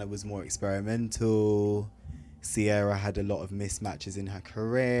 Like, Rihanna was more experimental. Ciara had a lot of mismatches in her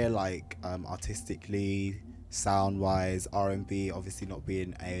career, like artistically, sound-wise, R&B obviously not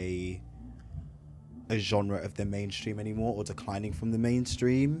being a genre of the mainstream anymore, or declining from the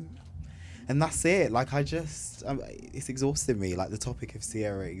mainstream. And that's it. Like, I just it's exhausting me. Like, the topic of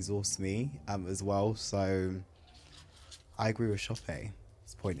Ciara exhausts me as well. So I agree with Shoppe.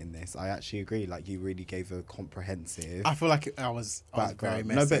 Point in this, I actually agree. Like, you really gave a comprehensive. I feel like I was very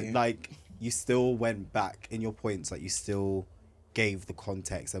messy. No, but like, you still went back in your points. Like, you still gave the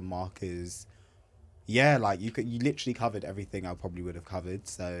context and markers. Yeah, like you literally covered everything I probably would have covered.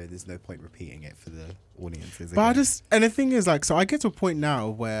 So there's no point repeating it for the audiences. But and the thing is, like, so I get to a point now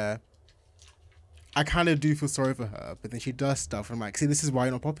where I kind of do feel sorry for her, but then she does stuff. And I'm like, see, this is why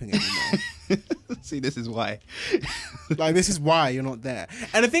you're not popping anymore. See, this is why. Like, this is why you're not there.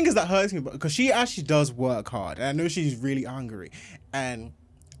 And the thing is that hurts me, because she actually does work hard. And I know she's really hungry. And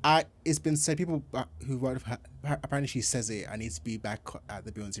it's been said, people who work with her, apparently she says it, I need to be back at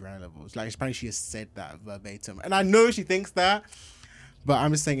the Beyonce Rihanna levels. Like, apparently she has said that verbatim. And I know she thinks that, but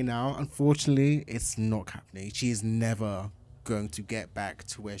I'm just saying it now. Unfortunately, it's not happening. She is never going to get back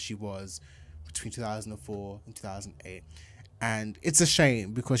to where she was between 2004 and 2008. And it's a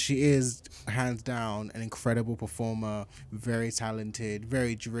shame, because she is hands down an incredible performer, very talented,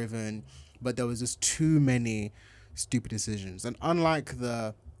 very driven, but there was just too many stupid decisions. And unlike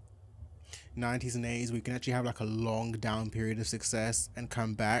the 90s and 80s, we can actually have like a long down period of success and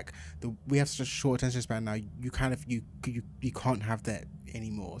come back. We have such a short attention span now. You can't have that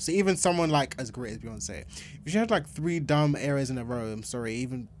anymore. So even someone like as great as Beyonce, if she had like 3 dumb eras in a row, I'm sorry,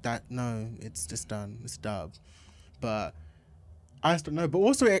 even that, no, it's just done. It's dub. But I just don't know. But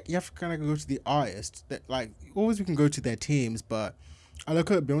also, you have to kind of go to the artist. That, like, always we can go to their teams, but I look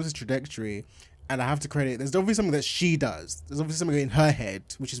at Beyonce's trajectory, and I have to credit, there's obviously something that she does. There's obviously something in her head,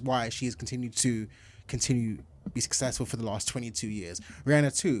 which is why she has continued to be successful for the last 22 years.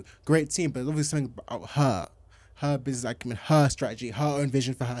 Rihanna too, great team, but there's obviously something about her business acumen, her strategy, her own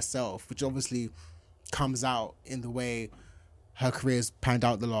vision for herself, which obviously comes out in the way her career's panned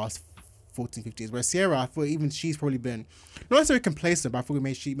out the last 14, 15 years. Whereas Ciara, I thought even she's probably been, not necessarily complacent, but I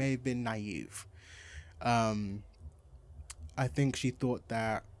thought she may have been naive. I think she thought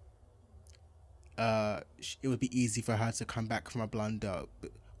that it would be easy for her to come back from a blunder,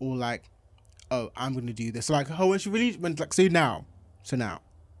 or like, oh, I'm going to do this. So like, when she really went like, so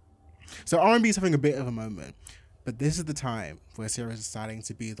R&B is having a bit of a moment, but this is the time where Ciara is deciding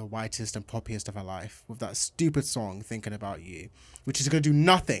to be the whitest and poppiest of her life with that stupid song, Thinking About You, which is going to do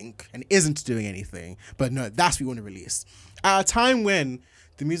nothing and isn't doing anything, but no, that's what we want to release. At a time when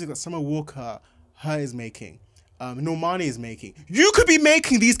the music that Summer Walker, her is making, Normani is making, you could be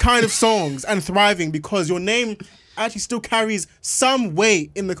making these kind of songs and thriving, because your name actually still carries some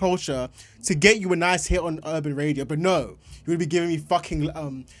weight in the culture to get you a nice hit on urban radio. But no, you would be giving me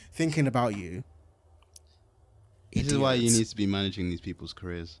fucking Thinking About You. This is why you need to be managing these people's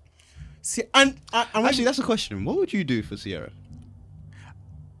careers. See, and Actually, that's a question. What would you do for Ciara?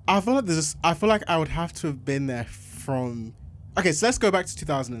 I feel like I would have to have been there from. Okay, so let's go back to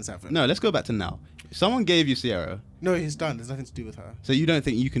 2007. No, let's go back to now. If someone gave you Ciara, No, he's done. There's nothing to do with her. so you don't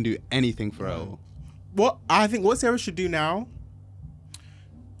think you can do anything for her? What I think what Ciara should do now.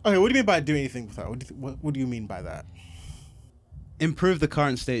 Okay, what do you mean by do anything with her? What do you mean by that? Improve the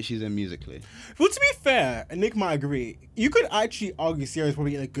current state she's in musically. Well, to be fair, and Nick might agree, you could actually argue Ciara's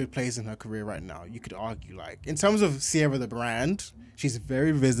probably in a good place in her career right now. You could argue, like, in terms of Ciara the brand, she's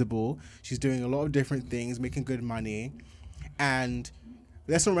very visible. She's doing a lot of different things, making good money. And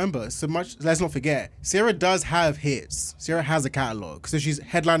let's not let's not forget, Ciara does have hits. Ciara has a catalog. So she's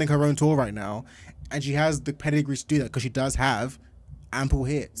headlining her own tour right now. And she has the pedigree to do that because she does have ample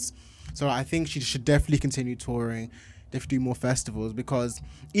hits. So I think she should definitely continue touring, definitely do more festivals, because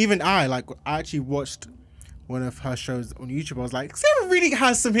even I actually watched one of her shows on YouTube. I was like, Ciara really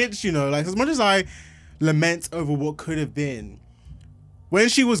has some hits, you know, like as much as I lament over what could have been, when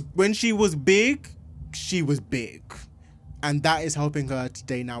she was big, she was big. And that is helping her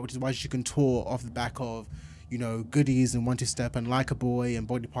today now, which is why she can tour off the back of, you know, Goodies and One Two Step and Like a Boy and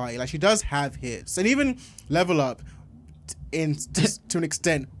Body Party. Like, she does have hits. And even Level Up, to an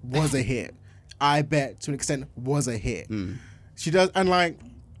extent, was a hit. I Bet, to an extent, was a hit. She does, and like,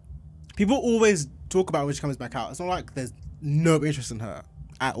 people always talk about when she comes back out. It's not like there's no interest in her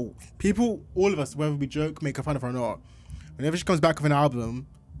at all. People, all of us, whether we joke, make fun of her or not, whenever she comes back with an album,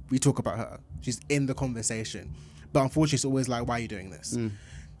 we talk about her. She's in the conversation. But unfortunately, it's always like, why are you doing this?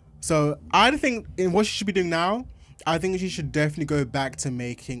 So I think in what she should be doing now, I think she should definitely go back to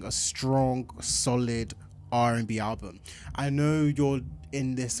making a strong, solid R&B album. I know you're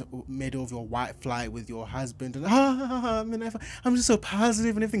in this middle of your white flight with your husband and I'm just so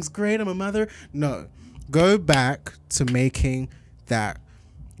positive and everything's great, I'm a mother. No, go back to making that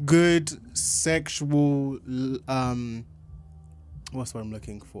good sexual what's what I'm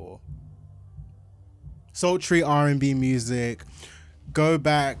looking for, sultry R&B music. Go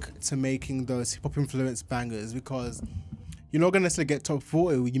back to making those hip-hop influenced bangers, because you're not going to necessarily get top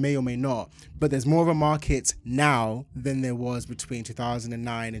 40, you may or may not, but there's more of a market now than there was between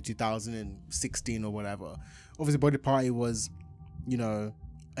 2009 and 2016 or whatever. Obviously, Body Party was, you know,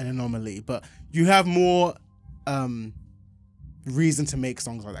 an anomaly, but you have more reason to make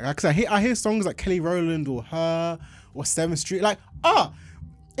songs like that. Because I hear songs like Kelly Rowland or Her or 7th Street, like,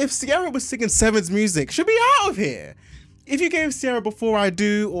 if Ciara was singing Seven's music, she'd be out of here. If you gave Ciara Before I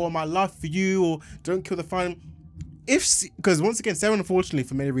Do or My Love for You or Don't Kill the Fun, because once again, Ciara, unfortunately,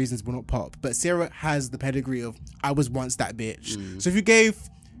 for many reasons, will not pop. But Ciara has the pedigree of I was once that bitch. So if you gave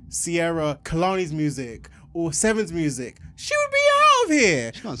Ciara Kalani's music or Seven's music, she would be out of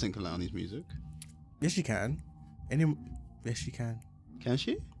here. She can't sing Kalani's music. Yes, she can. Yes, she can. Can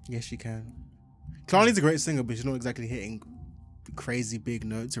she? Yes, she can. Kalani's a great singer, but she's not exactly hitting crazy big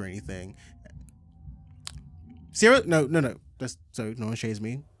notes or anything. Ciara, no. That's so no one shades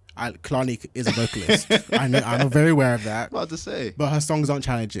me. Kalani is a vocalist. I'm very aware of that. What to say? But her songs aren't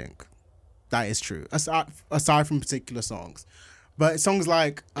challenging. That is true. Aside from particular songs, but songs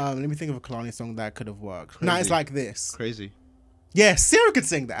like let me think of a Kalani song that could have worked. Crazy. Nights Like This. Crazy. Yeah, Ciara could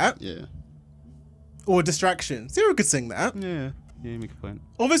sing that. Yeah. Or Distraction. Ciara could sing that. Yeah, you make a point.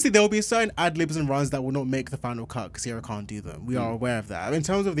 Obviously, there will be certain ad libs and runs that will not make the final cut because Ciara can't do them. We are aware of that. In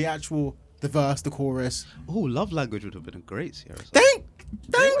terms of the verse, the chorus. Oh, Love Language would have been a great Ciara song.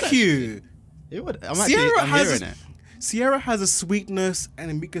 Thank you. It would. I'm hearing it. Ciara has a sweetness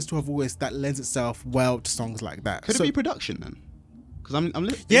and a meekness to her voice that lends itself well to songs like that. Could it be production then? Because I'm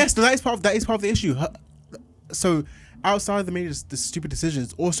listening. Yes, no, that is part of the issue. So outside of the stupid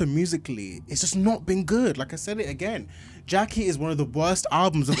decisions, also musically, it's just not been good. Like I said it again, Jackie is one of the worst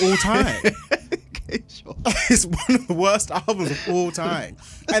albums of all time. Okay, sure. It's one of the worst albums of all time.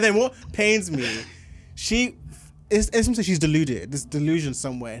 And then what pains me, it's seems like she's deluded. There's delusion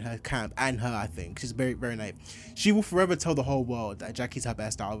somewhere in her camp and her, I think. She's very, very naive. She will forever tell the whole world that Jackie's her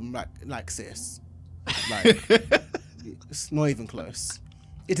best album, like sis. Like, it's not even close.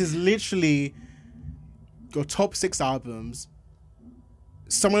 It is literally your top 6 albums,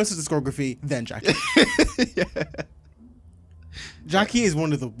 someone else's discography, then Jackie. Yeah. Jackie is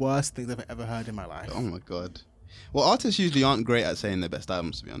one of the worst things I've ever heard in my life. Oh my god. Well, artists usually aren't great at saying their best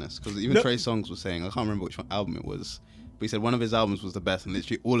albums, to be honest. Because even Trey Songz was saying, I can't remember which album it was, but he said one of his albums was the best, and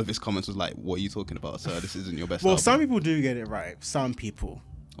literally all of his comments was like, "What are you talking about, sir? This isn't your best album." Well, some people do get it right. Some people.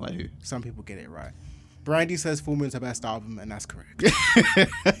 Like who? Some people get it right. Brandy says Full Moon's her best album, and that's correct.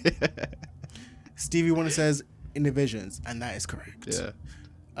 Stevie Wonder says In the Visions, and that is correct. Yeah.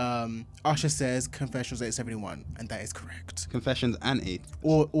 Usher says Confessions 871, and that is correct. Confessions and 8.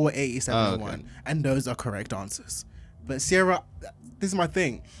 Or 871, Oh, okay. and those are correct answers. But Ciara, this is my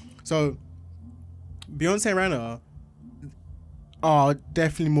thing. So Beyonce and Rihanna are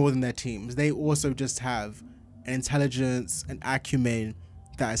definitely more than their teams. They also just have an intelligence and acumen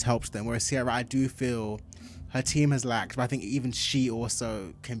that has helped them. Whereas Ciara, I do feel her team has lacked, but I think even she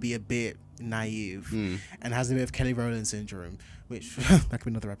also can be a bit naive and has a bit of Kelly Rowland syndrome, which that could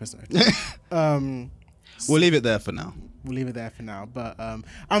be another episode. We'll leave it there for now. We'll leave it there for now. But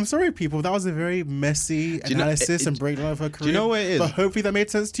I'm sorry, people. That was a very messy analysis and breakdown of her career. Do you know what it is? But hopefully that made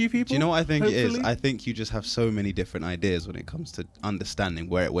sense to you people. Do you know what I think it is? Hopefully. I think you just have so many different ideas when it comes to understanding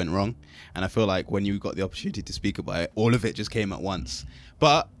where it went wrong. And I feel like when you got the opportunity to speak about it, all of it just came at once.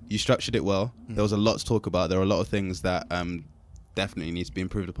 But you structured it well. There was a lot to talk about. There are a lot of things that definitely needs to be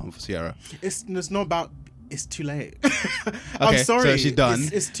improved upon for Ciara. It's not about... It's too late. Okay, I'm sorry. so she's done.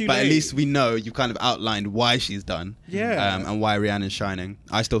 It's too but late. at least we know you've kind of outlined why she's done. Yeah. And why Rihanna's shining.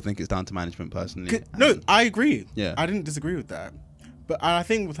 I still think it's down to management personally. No, I agree. Yeah. I didn't disagree with that. But I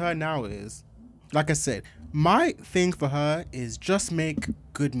think with her now is, like I said, my thing for her is just make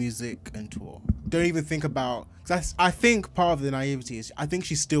good music and tour. Don't even think about... Cause I think part of the naivety is I think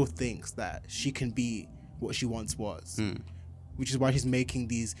she still thinks that she can be what she once was. Which is why she's making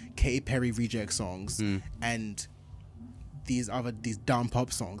these Katy Perry reject songs and these dumb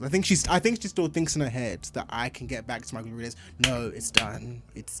pop songs. I think she still thinks in her head that I can get back to my glory days. No, it's done.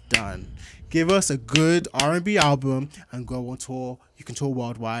 It's done. Give us a good R&B album and go on tour. You can tour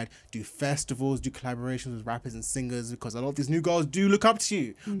worldwide, do festivals, do collaborations with rappers and singers, because a lot of these new girls do look up to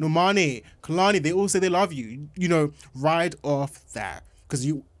you. Normani, Kalani, they all say they love you. You know, ride off that, because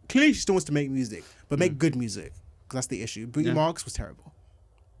you clearly she still wants to make music, but make good music. That's the issue. Booty Marks was terrible.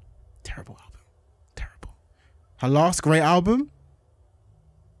 Terrible album. Terrible. Her last great album?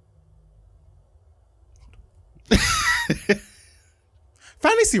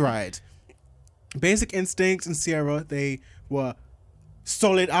 Fantasy Ride. Basic Instinct and Ciara, they were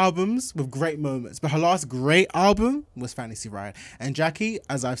solid albums with great moments. But her last great album was Fantasy Ride. And Jackie,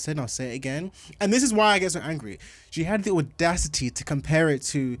 as I've said, and I'll say it again, and this is why I get so angry, she had the audacity to compare it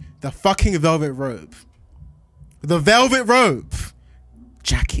to the fucking Velvet Rope. The Velvet Rope.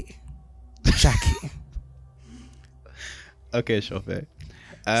 Jackie. Okay, Shofe.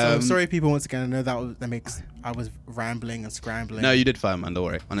 So sorry, people. Once again, I know that makes I was rambling and scrambling. No, you did fine, man. Don't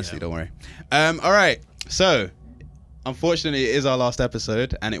worry. Honestly, don't worry. All right. So, unfortunately, it is our last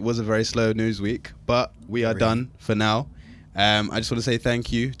episode, and it was a very slow news week, but we are done for now. I just want to say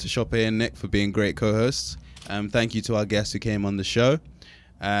thank you to Shope and Nick for being great co-hosts. Thank you to our guests who came on the show.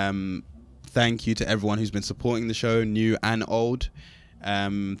 Thank you to everyone who's been supporting the show, new and old.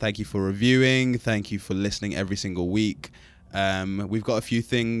 Thank you for reviewing. Thank you for listening every single week. We've got a few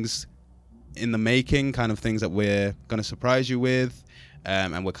things in the making, kind of things that we're going to surprise you with.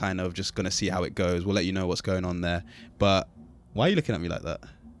 And we're kind of just going to see how it goes. We'll let you know what's going on there. But why are you looking at me like that?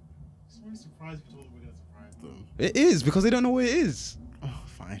 It's really surprised we told them we're going to surprise them. It is, because they don't know what it is. Oh,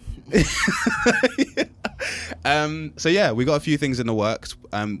 fine. So yeah, we got a few things in the works,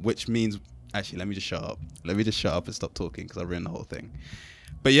 which means... Actually, let me just shut up. Let me just shut up and stop talking, because I ruined the whole thing.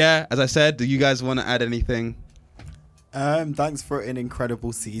 But yeah, as I said, do you guys want to add anything? Thanks for an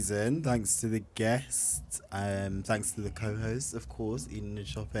incredible season. Thanks to the guests. Thanks to the co-hosts, of course, Eden and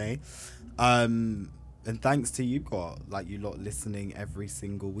Shope. And thanks to you lot listening every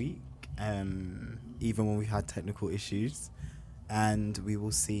single week. Even when we had technical issues. And we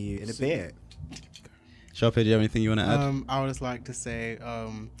will see you in a bit. Shope, do you have anything you want to add? I would just like to say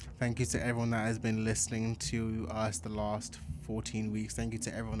thank you to everyone that has been listening to us the last 14 weeks. Thank you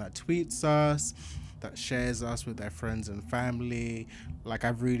to everyone that tweets us, that shares us with their friends and family. Like,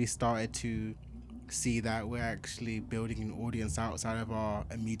 I've really started to see that we're actually building an audience outside of our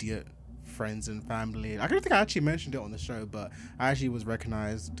immediate friends and family. I don't think I actually mentioned it on the show, but I actually was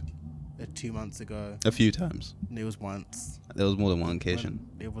recognized 2 months ago. A few times. It was once. There was more than one occasion.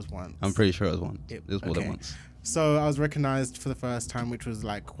 It was once. I'm pretty sure it was one. It was more than once. So I was recognized for the first time, which was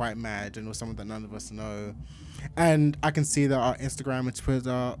like quite mad, and it was someone that none of us know. And I can see that our Instagram and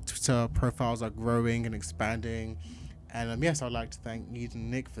Twitter profiles are growing and expanding. And yes, I'd like to thank Eden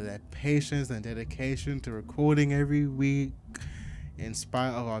and Nick for their patience and dedication to recording every week, in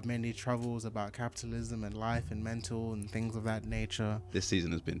spite of our many troubles about capitalism and life and mental and things of that nature. This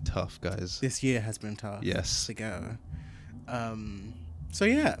season has been tough, guys. This year has been tough. Yes. To go. So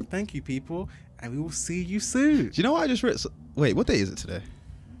yeah, thank you, people, and we will see you soon. Do you know what I just read? Wait, what day is it today?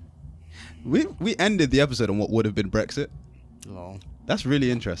 We ended the episode on what would have been Brexit. Lol. That's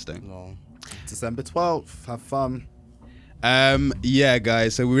really interesting. Lol. December 12th. Have fun. Yeah,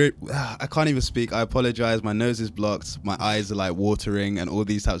 guys. So I can't even speak. I apologize. My nose is blocked. My eyes are like watering and all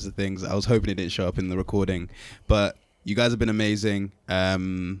these types of things. I was hoping it didn't show up in the recording, but you guys have been amazing.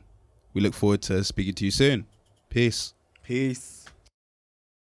 We look forward to speaking to you soon. Peace. Peace.